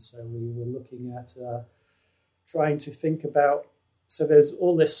 and so we were looking at trying to think about. So there's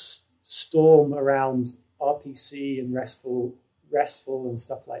all this storm around RPC and RESTful and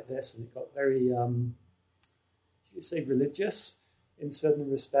stuff like this, and it got very, you say, religious in certain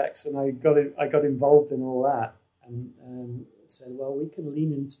respects, and I got involved in all that, and said, well, we can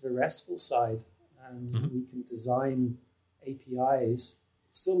lean into the RESTful side, and we can design APIs,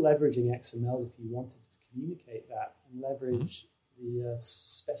 still leveraging XML if you wanted to communicate that, and leverage the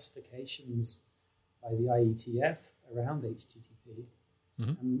specifications by the IETF around HTTP,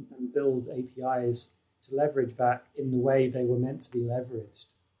 and build APIs to leverage that in the way they were meant to be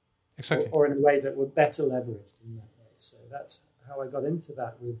leveraged, exactly, or in a way that were better leveraged in that way. So that's how I got into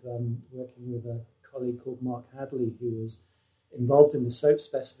that, with working with a colleague called Mark Hadley, who was involved in the SOAP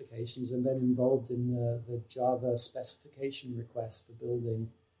specifications and then involved in the Java specification request for building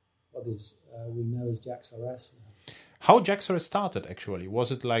what is we know as JAX-RS now. How JAX-RS started, actually?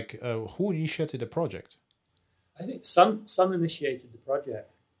 Was it like, who initiated the project? I think Sun initiated the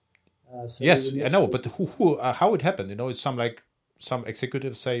project. Yes, I know, but who how it happened? It's some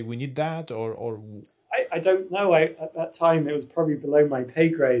executives say we need that, or I don't know. At that time, it was probably below my pay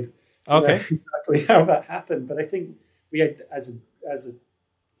grade to know exactly how that happened. But I think we had, as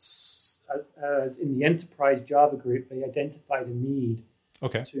in the enterprise Java group, they identified a need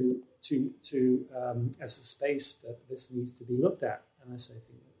to as a space that this needs to be looked at. And they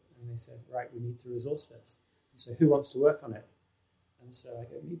said, right, we need to resource this. And so who wants to work on it? And so I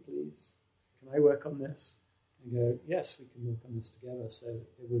go, me, please. Can I work on this? And go, yes, we can work on this together. So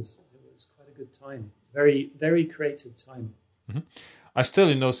it was quite a good time. Very, very creative time. I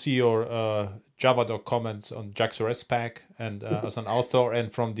still, see your Java.doc comments on JAX-RS pack, and as an author,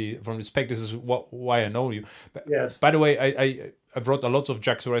 and from the spec, this is why I know you. But, yes. By the way, I've wrote a lot of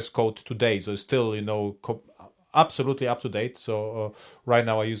JAX-RS code today, so it's still, absolutely up to date. So right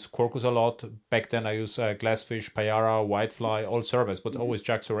now I use Quarkus a lot. Back then I use Glassfish, Payara, Whitefly, all servers, but always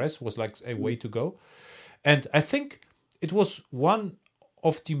JAX-RS was like a way to go. And I think it was one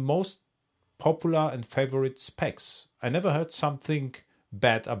of the most popular and favorite specs. I never heard something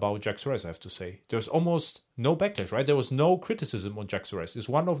bad about JAX-RS, I have to say. There's almost no backlash, right? There was no criticism on JAX-RS. It's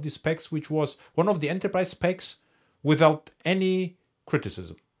one of the specs which was one of the enterprise specs without any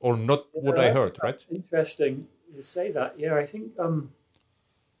criticism, or not what I heard, right? Interesting you say that. Yeah, I think, I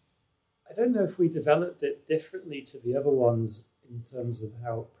don't know if we developed it differently to the other ones in terms of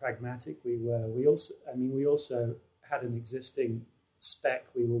how pragmatic we were. We also had an existing spec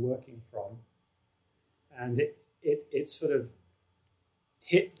we were working from, and it sort of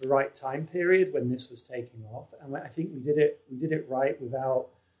hit the right time period when this was taking off, and I think we did it right without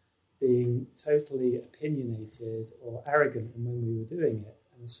being totally opinionated or arrogant in when we were doing it.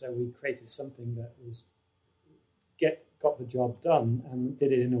 And so we created something that was got the job done, and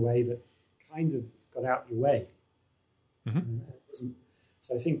did it in a way that kind of got out your way.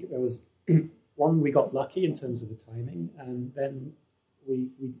 So I think there was one, we got lucky in terms of the timing, and then we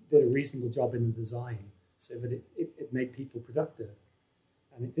did a reasonable job in the design so that it made people productive.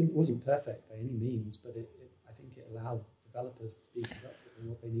 And wasn't perfect by any means, but I think it allowed developers to be productive in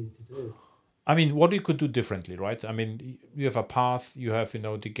what they needed to do. I mean, what you could do differently, right? I mean, you have a path, you have,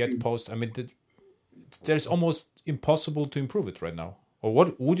 the get post. I mean, there's almost impossible to improve it right now. Or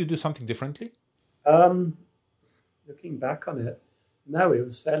what would you do something differently? Looking back on it, no, it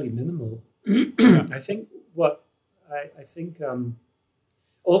was fairly minimal. I think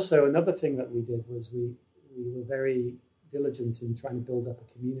also another thing that we did was we were very diligent in trying to build up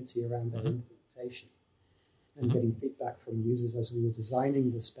a community around our implementation and getting feedback from users as we were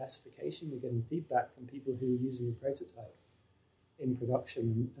designing the specification. We're getting feedback from people who were using the prototype in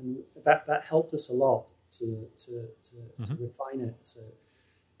production, and that helped us a lot to refine it. So,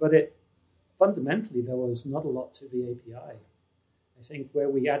 but fundamentally there was not a lot to the API. I think where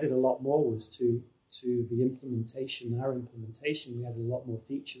we added a lot more was to the implementation. Our implementation, we added a lot more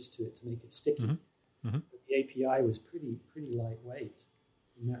features to it to make it sticky. But the API was pretty lightweight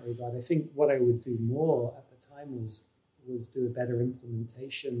in that regard. I think what I would do more at the time was do a better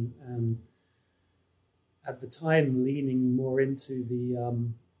implementation, and at the time leaning more into the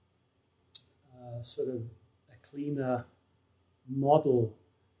sort of a cleaner model,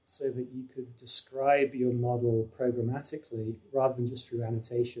 so that you could describe your model programmatically rather than just through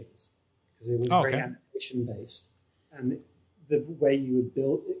annotations, because it was very annotation based. And the way you would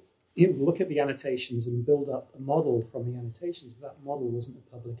build it, you would look at the annotations and build up a model from the annotations, but that model wasn't a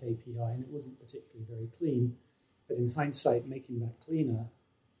public API and it wasn't particularly very clean. But in hindsight, making that cleaner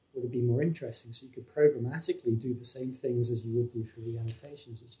would have been more interesting. So you could programmatically do the same things as you would do for the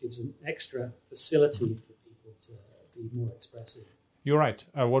annotations, which gives an extra facility for people to be more expressive. You're right.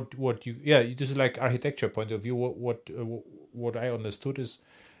 This is like architecture point of view. What I understood is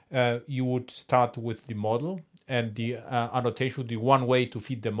you would start with the model, and the annotation would be one way to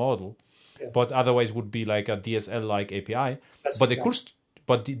feed the model, but otherwise would be like a DSL-like API.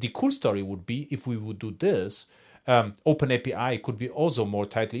 The cool story would be if we would do this. Open API could be also more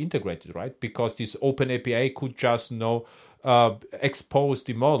tightly integrated, right? Because this Open API could just expose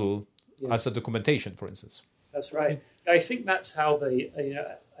the model as a documentation, for instance. That's right. I think that's how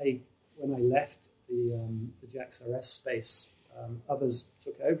when I left the JAX-RS space, others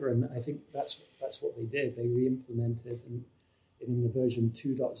took over, and I think that's what they did. They re-implemented in the version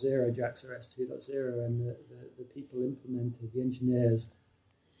 2.0, JAX-RS 2.0, and the people implemented, the engineers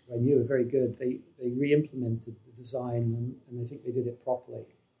I knew were very good. They re-implemented the design, and I think they did it properly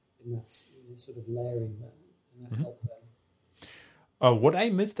in that sort of layering that, and that helped them. What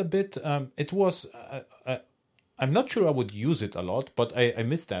I missed a bit, it was... I'm not sure I would use it a lot, but I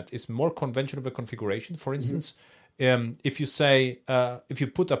missed that. It's more convention of a configuration. For instance, if you say, if you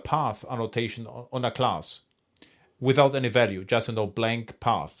put a path annotation on a class without any value, just a blank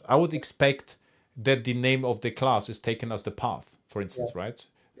path, I would expect that the name of the class is taken as the path, for instance, right?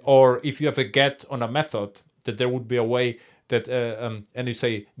 Yeah. Or if you have a get on a method, that there would be a way that, and you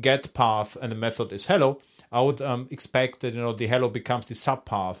say get path and the method is hello, I would expect that the hello becomes the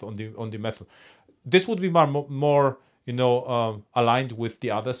subpath on the method. This would be more aligned with the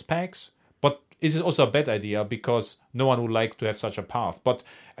other specs, but it is also a bad idea because no one would like to have such a path. But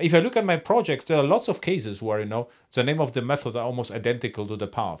if I look at my project, there are lots of cases where the name of the method are almost identical to the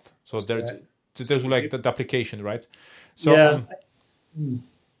path. So there's like the application, right? So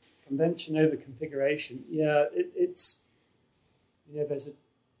convention over configuration. Yeah, it's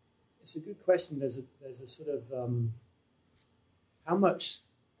it's a good question. There's a sort of how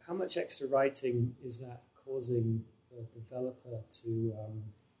much extra writing is that causing the developer to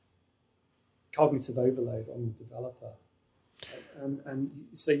cognitive overload on the developer? And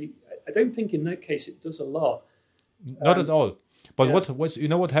so I don't think in that case it does a lot. Not at all. But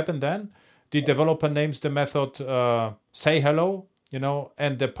what happened then? The developer names the method say hello,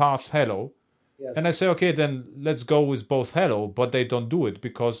 and the path hello. Yes. And I say, okay, then let's go with both hello, but they don't do it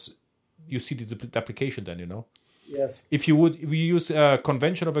because you see the application then, Yes. If we use a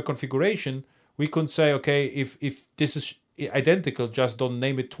convention of a configuration, we could say, okay, if this is identical, just don't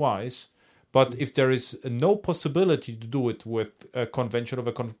name it twice. But if there is no possibility to do it with a convention of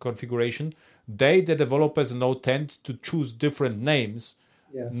a configuration, the developers tend to choose different names,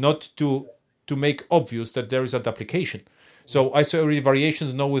 not to make obvious that there is a duplication. So I saw already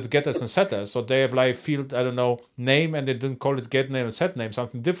variations with getters and setters. So they have like field, name, and they didn't call it get name and set name,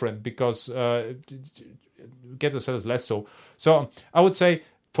 something different because getter setters less so. So I would say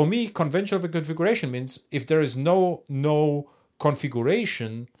for me, convention of a configuration means if there is no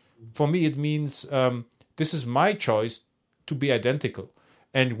configuration, for me it means this is my choice to be identical.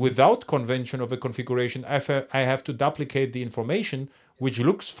 And without convention of a configuration, I have to duplicate the information, which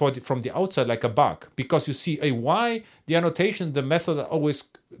looks from the outside like a bug, because you see why the annotation, the method are always,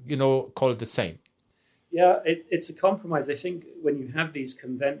 called the same. Yeah, it's a compromise. I think when you have these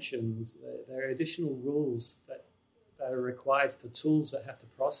conventions, there are additional rules that are required for tools that have to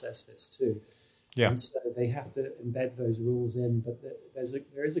process this too. Yeah. And so they have to embed those rules in, but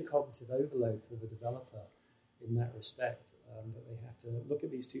there is a cognitive overload for the developer in that respect, that they have to look at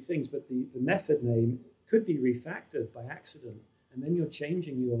these two things. But the method name could be refactored by accident, and then you're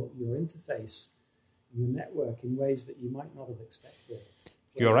changing your interface, your network in ways that you might not have expected.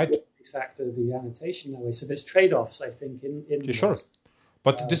 You're right. Refactor the annotation that way. So there's trade-offs, I think, in sure. This.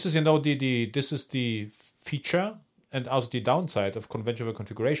 But this is, this is the feature and also the downside of conventional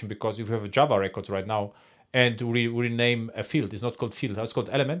configuration, because if you have a Java records right now and rename a field, it's not called field, it's called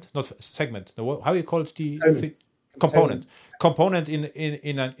element, not segment. How you call it? Component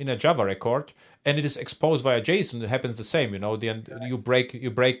in a Java record, and it is exposed via JSON. It happens the same, you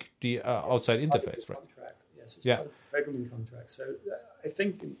break the outside interface, right? Yes, it's part of the programming contract. So I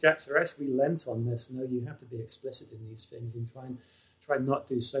think in JAX-RS we lent on this. No, you have to be explicit in these things and try not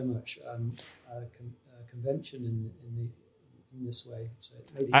do so much convention in this way. So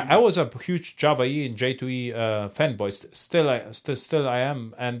I was a huge Java E and J2E fanboy. Still I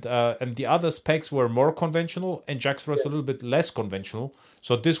am, and the other specs were more conventional, and JAX-RS a little bit less conventional.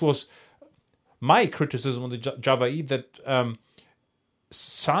 So this was my criticism on the Java E, that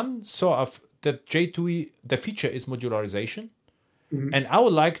Sun saw that J2E, the feature is modularization. Mm-hmm. And I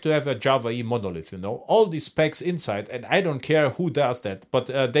would like to have a Java E monolith, all these specs inside, and I don't care who does that, but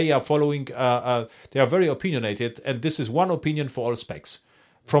they are following, they are very opinionated, and this is one opinion for all specs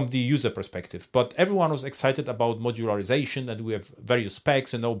from the user perspective. But everyone was excited about modularization, and we have various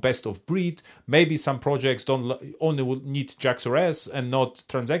specs, best of breed. Maybe some projects only will need JAX-RS and not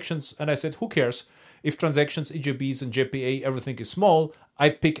transactions. And I said, who cares? If transactions, EJBs, and JPA, everything is small, I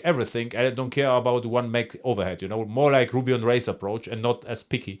pick everything. I don't care about 1 meg overhead, more like Ruby on Rails approach and not as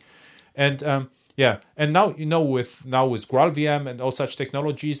picky. And and now, with GraalVM and all such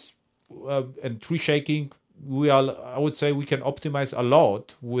technologies and tree shaking, I would say we can optimize a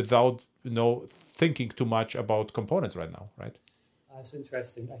lot without, thinking too much about components right now, right? That's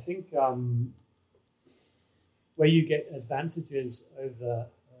interesting. I think where you get advantages over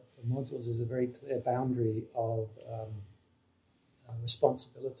modules is a very clear boundary of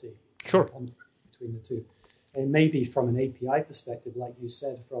responsibility. Sure. Between the two. And maybe from an API perspective, like you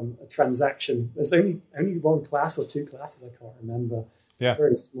said, from a transaction, there's only one class or two classes, I can't remember. It's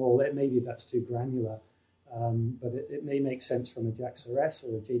very small. Maybe that's too granular. But it may make sense from a JAX-RS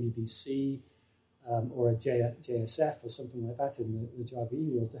or a JDBC or a JSF or something like that in the Java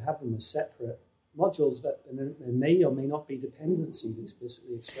E world, to have them as separate modules, but and there may or may not be dependencies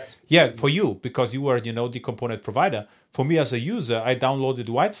explicitly expressed. Yeah, for you, because you were, the component provider. For me as a user, I downloaded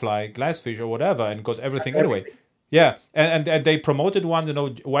Whitefly, Glassfish, or whatever, and got everything anyway. Yeah, and they promoted one.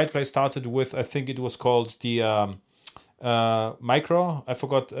 Whitefly started with, I think it was called the Micro. I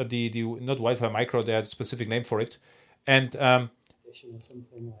forgot the not Whitefly Micro. They had a specific name for it, and or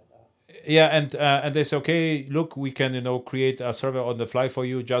something like that. Yeah, and they say, okay, look, we can create a server on the fly for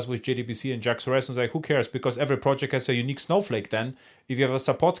you just with JDBC and JAX-RS. And who cares? Because every project has a unique snowflake. Then, if you have a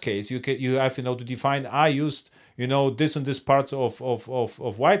support case, you have to define. I used this and this parts of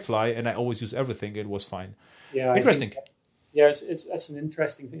Whitefly, and I always use everything. It was fine. Yeah, interesting. That's an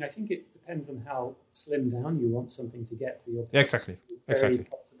interesting thing. I think it depends on how slimmed down you want something to get for your project. Yeah, exactly. It's very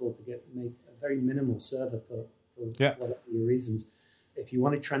possible to make a very minimal server for whatever your reasons. If you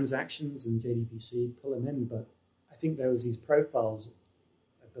wanted transactions and JDBC, pull them in. But I think there was these profiles,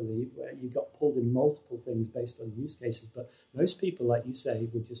 I believe, where you got pulled in multiple things based on use cases. But most people, like you say,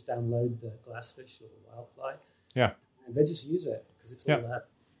 would just download the Glassfish or Wildfly. Yeah. And they just use it because it's all there.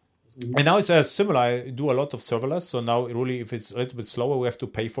 And now it's similar. I do a lot of serverless. So now really, if it's a little bit slower, we have to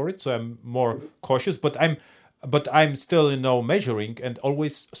pay for it. So I'm more cautious. But I'm still, measuring, and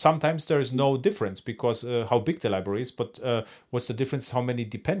always sometimes there is no difference because how big the library is. But what's the difference? How many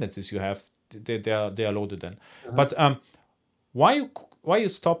dependencies you have? They are loaded then. But why you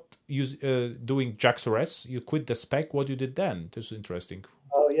stopped doing JAX-RS? You quit the spec. What you did then? This is interesting.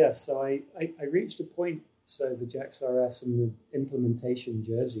 Oh yeah, so I reached a point. So the JAX-RS and the implementation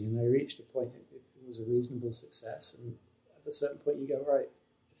Jersey, and I reached a point. It was a reasonable success, and at a certain point you go, right,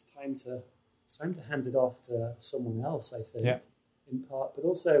 it's time to hand it off to someone else, I think, in part. But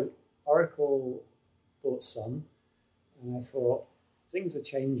also, Oracle bought Sun, and I thought, things are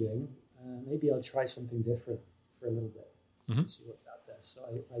changing. Maybe I'll try something different for a little bit, see what's out there. So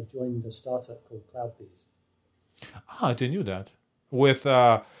I joined a startup called CloudBees. I didn't know that.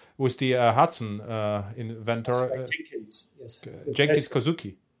 with the Hudson inventor, Right, Jenkins, yes. Jenkins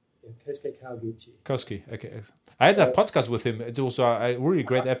Kozuki. Yeah, Kosuke Kawaguchi. Kosuke, okay. I had a podcast with him. It was a really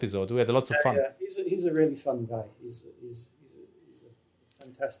great episode. We had lots of fun. Yeah, he's a really fun guy. He's a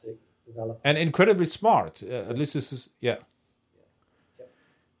fantastic developer. And incredibly smart. At least this is, Yeah,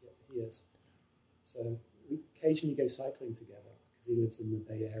 he is. So we occasionally go cycling together because he lives in the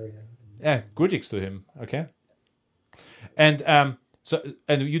Bay Area. Yeah, greetings to him. Okay. And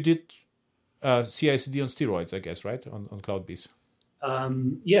and you did CI/CD on steroids, I guess, right? On CloudBees.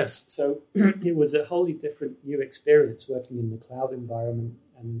 Yes, so it was a wholly different new experience working in the cloud environment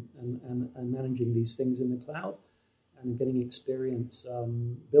and managing these things in the cloud and getting experience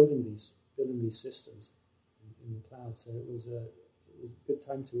building these systems in the cloud. So it was a good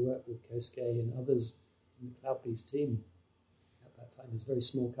time to work with Kosuke and others in the CloudBees team at that time. It was a very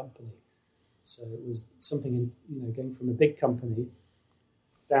small company, so it was something going from a big company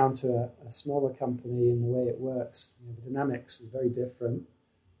down to a smaller company in the way it works. The dynamics is very different,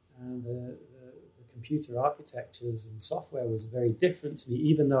 and the computer architectures and software was very different to me.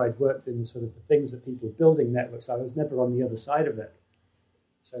 Even though I'd worked in sort of the things that people building networks, I was never on the other side of it.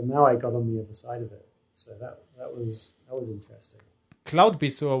 So now I got on the other side of it. So that was interesting.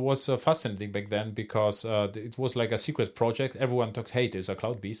 CloudBees was fascinating back then because it was like a secret project. Everyone talked, "Hey, there's a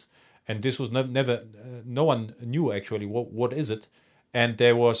CloudBees," and this was never. No one knew actually what is it. And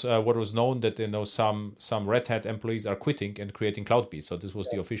there was what was known that some Red Hat employees are quitting and creating CloudBees. So this was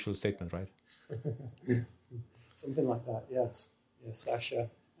the official statement, right? Something like that, yes. Sasha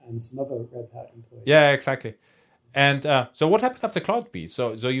and some other Red Hat employees. Yeah, exactly. And so what happened after CloudBees?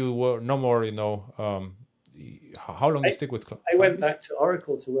 So you were no more, how long did you stick with CloudBees? I went back to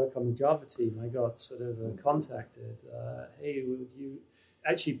Oracle to work on the Java team. I got sort of contacted. Hey, would you...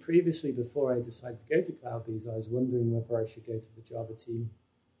 Actually, previously, before I decided to go to CloudBees, I was wondering whether I should go to the Java team.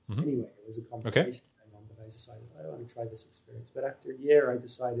 Mm-hmm. Anyway, it was a conversation going on, but I decided I want to try this experience. But after a year, I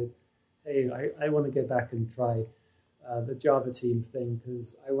decided, hey, I want to go back and try the Java team thing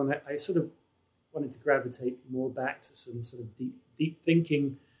because I sort of wanted to gravitate more back to some sort of deep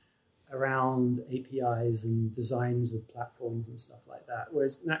thinking around APIs and designs of platforms and stuff like that.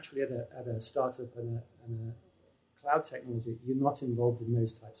 Whereas naturally, at a startup and a cloud technology, you're not involved in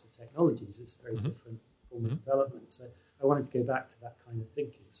those types of technologies. It's a very different form of development. So I wanted to go back to that kind of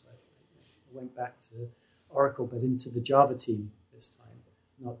thinking. So I went back to Oracle, but into the Java team this time,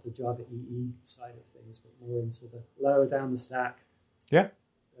 not the Java EE side of things, but more into the lower down the stack. Yeah.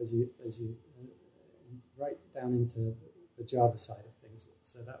 As you right down into the Java side of things.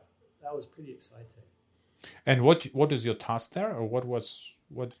 So that was pretty exciting. And what is your task there, or what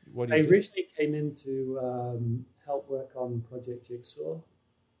I originally came in to help work on Project Jigsaw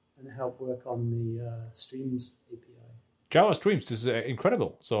and help work on the Streams API. Java Streams, this is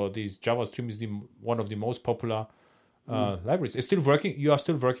incredible. So these Java Streams is one of the most popular libraries. It's still working. You are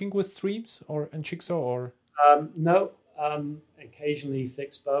still working with Streams and Jigsaw, or no. Occasionally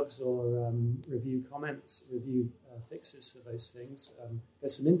fix bugs or review comments, review fixes for those things.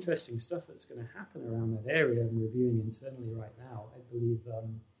 There's some interesting stuff that's going to happen around that area and reviewing internally right now. I believe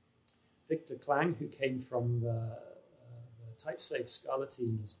Victor Klang, who came from the TypeSafe Scala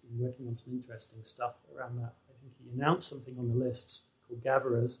team, has been working on some interesting stuff around that. I think he announced something on the lists called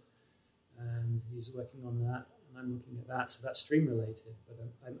Gatherers, and he's working on that, and I'm looking at that. So that's stream related, but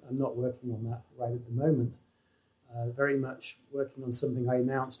I'm not working on that right at the moment. Very much working on something I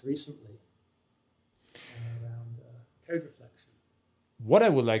announced recently around code reflection. What I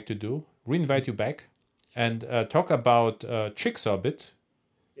would like to do, re-invite you back and talk about Jigsaw a bit,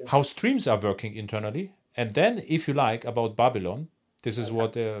 yes. How streams are working internally, and then, if you like, about Babylon. This is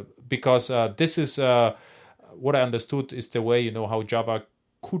what, because this is what I understood is the way, how Java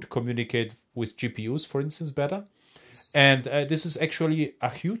could communicate with GPUs, for instance, better. Yes. And this is actually a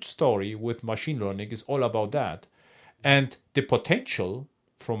huge story with machine learning. It's all about that. And the potential,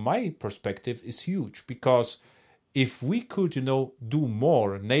 from my perspective, is huge because if we could, do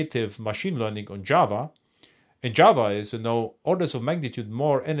more native machine learning on Java, and Java is, orders of magnitude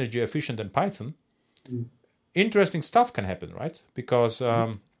more energy efficient than Python, interesting stuff can happen, right? Because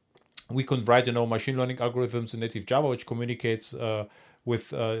we can write, machine learning algorithms in native Java, which communicates with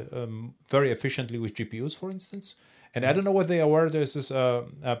very efficiently with GPUs, for instance. And I don't know whether they are aware there's this a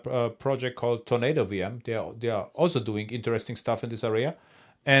project called Tornado VM. They are also doing interesting stuff in this area.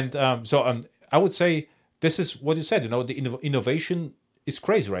 And so I would say this is what you said, the innovation is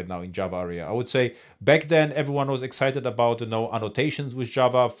crazy right now in Java area. I would say back then everyone was excited about, annotations with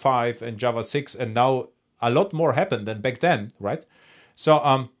Java 5 and Java 6. And now a lot more happened than back then, right?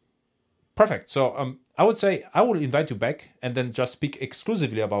 So, perfect. So I would say I will invite you back and then just speak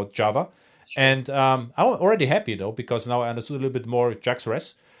exclusively about Java. Sure. And I'm already happy though, because now I understood a little bit more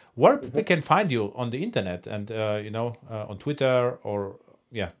JAX-RS. Where people can find you on the internet and on Twitter or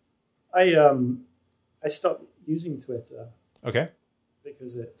I stopped using Twitter. Okay.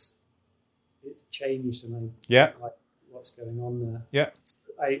 Because it's changed and I like what's going on there. Yeah.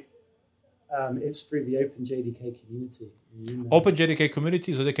 It's through the OpenJDK community. OpenJDK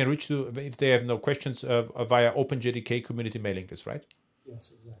community, so they can reach to if they have no questions via OpenJDK community mailing list, right?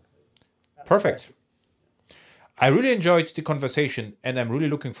 Yes, exactly. Perfect. I really enjoyed the conversation, and I'm really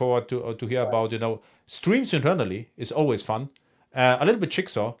looking forward to hear about streams internally is always fun. A little bit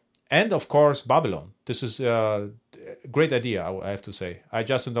Jigsaw, and of course Babylon. This is a great idea, I have to say. I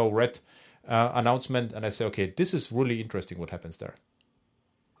just read announcement, and I say, okay, this is really interesting what happens there.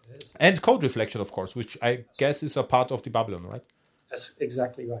 And code reflection, of course, which I guess is a part of the Babylon, right? That's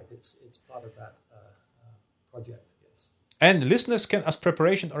exactly right. It's part of that project, yes. And listeners can, as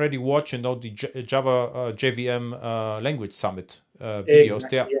preparation, already watch, the Java JVM Language Summit videos.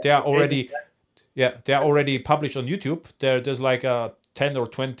 Exactly, they are already, they are already published on YouTube. There's like 10 or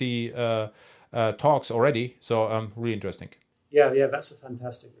 20 talks already, so really interesting. Yeah, that's a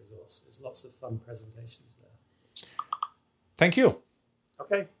fantastic resource. There's lots of fun presentations there. Thank you.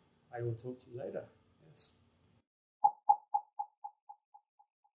 Okay. I will talk to you later.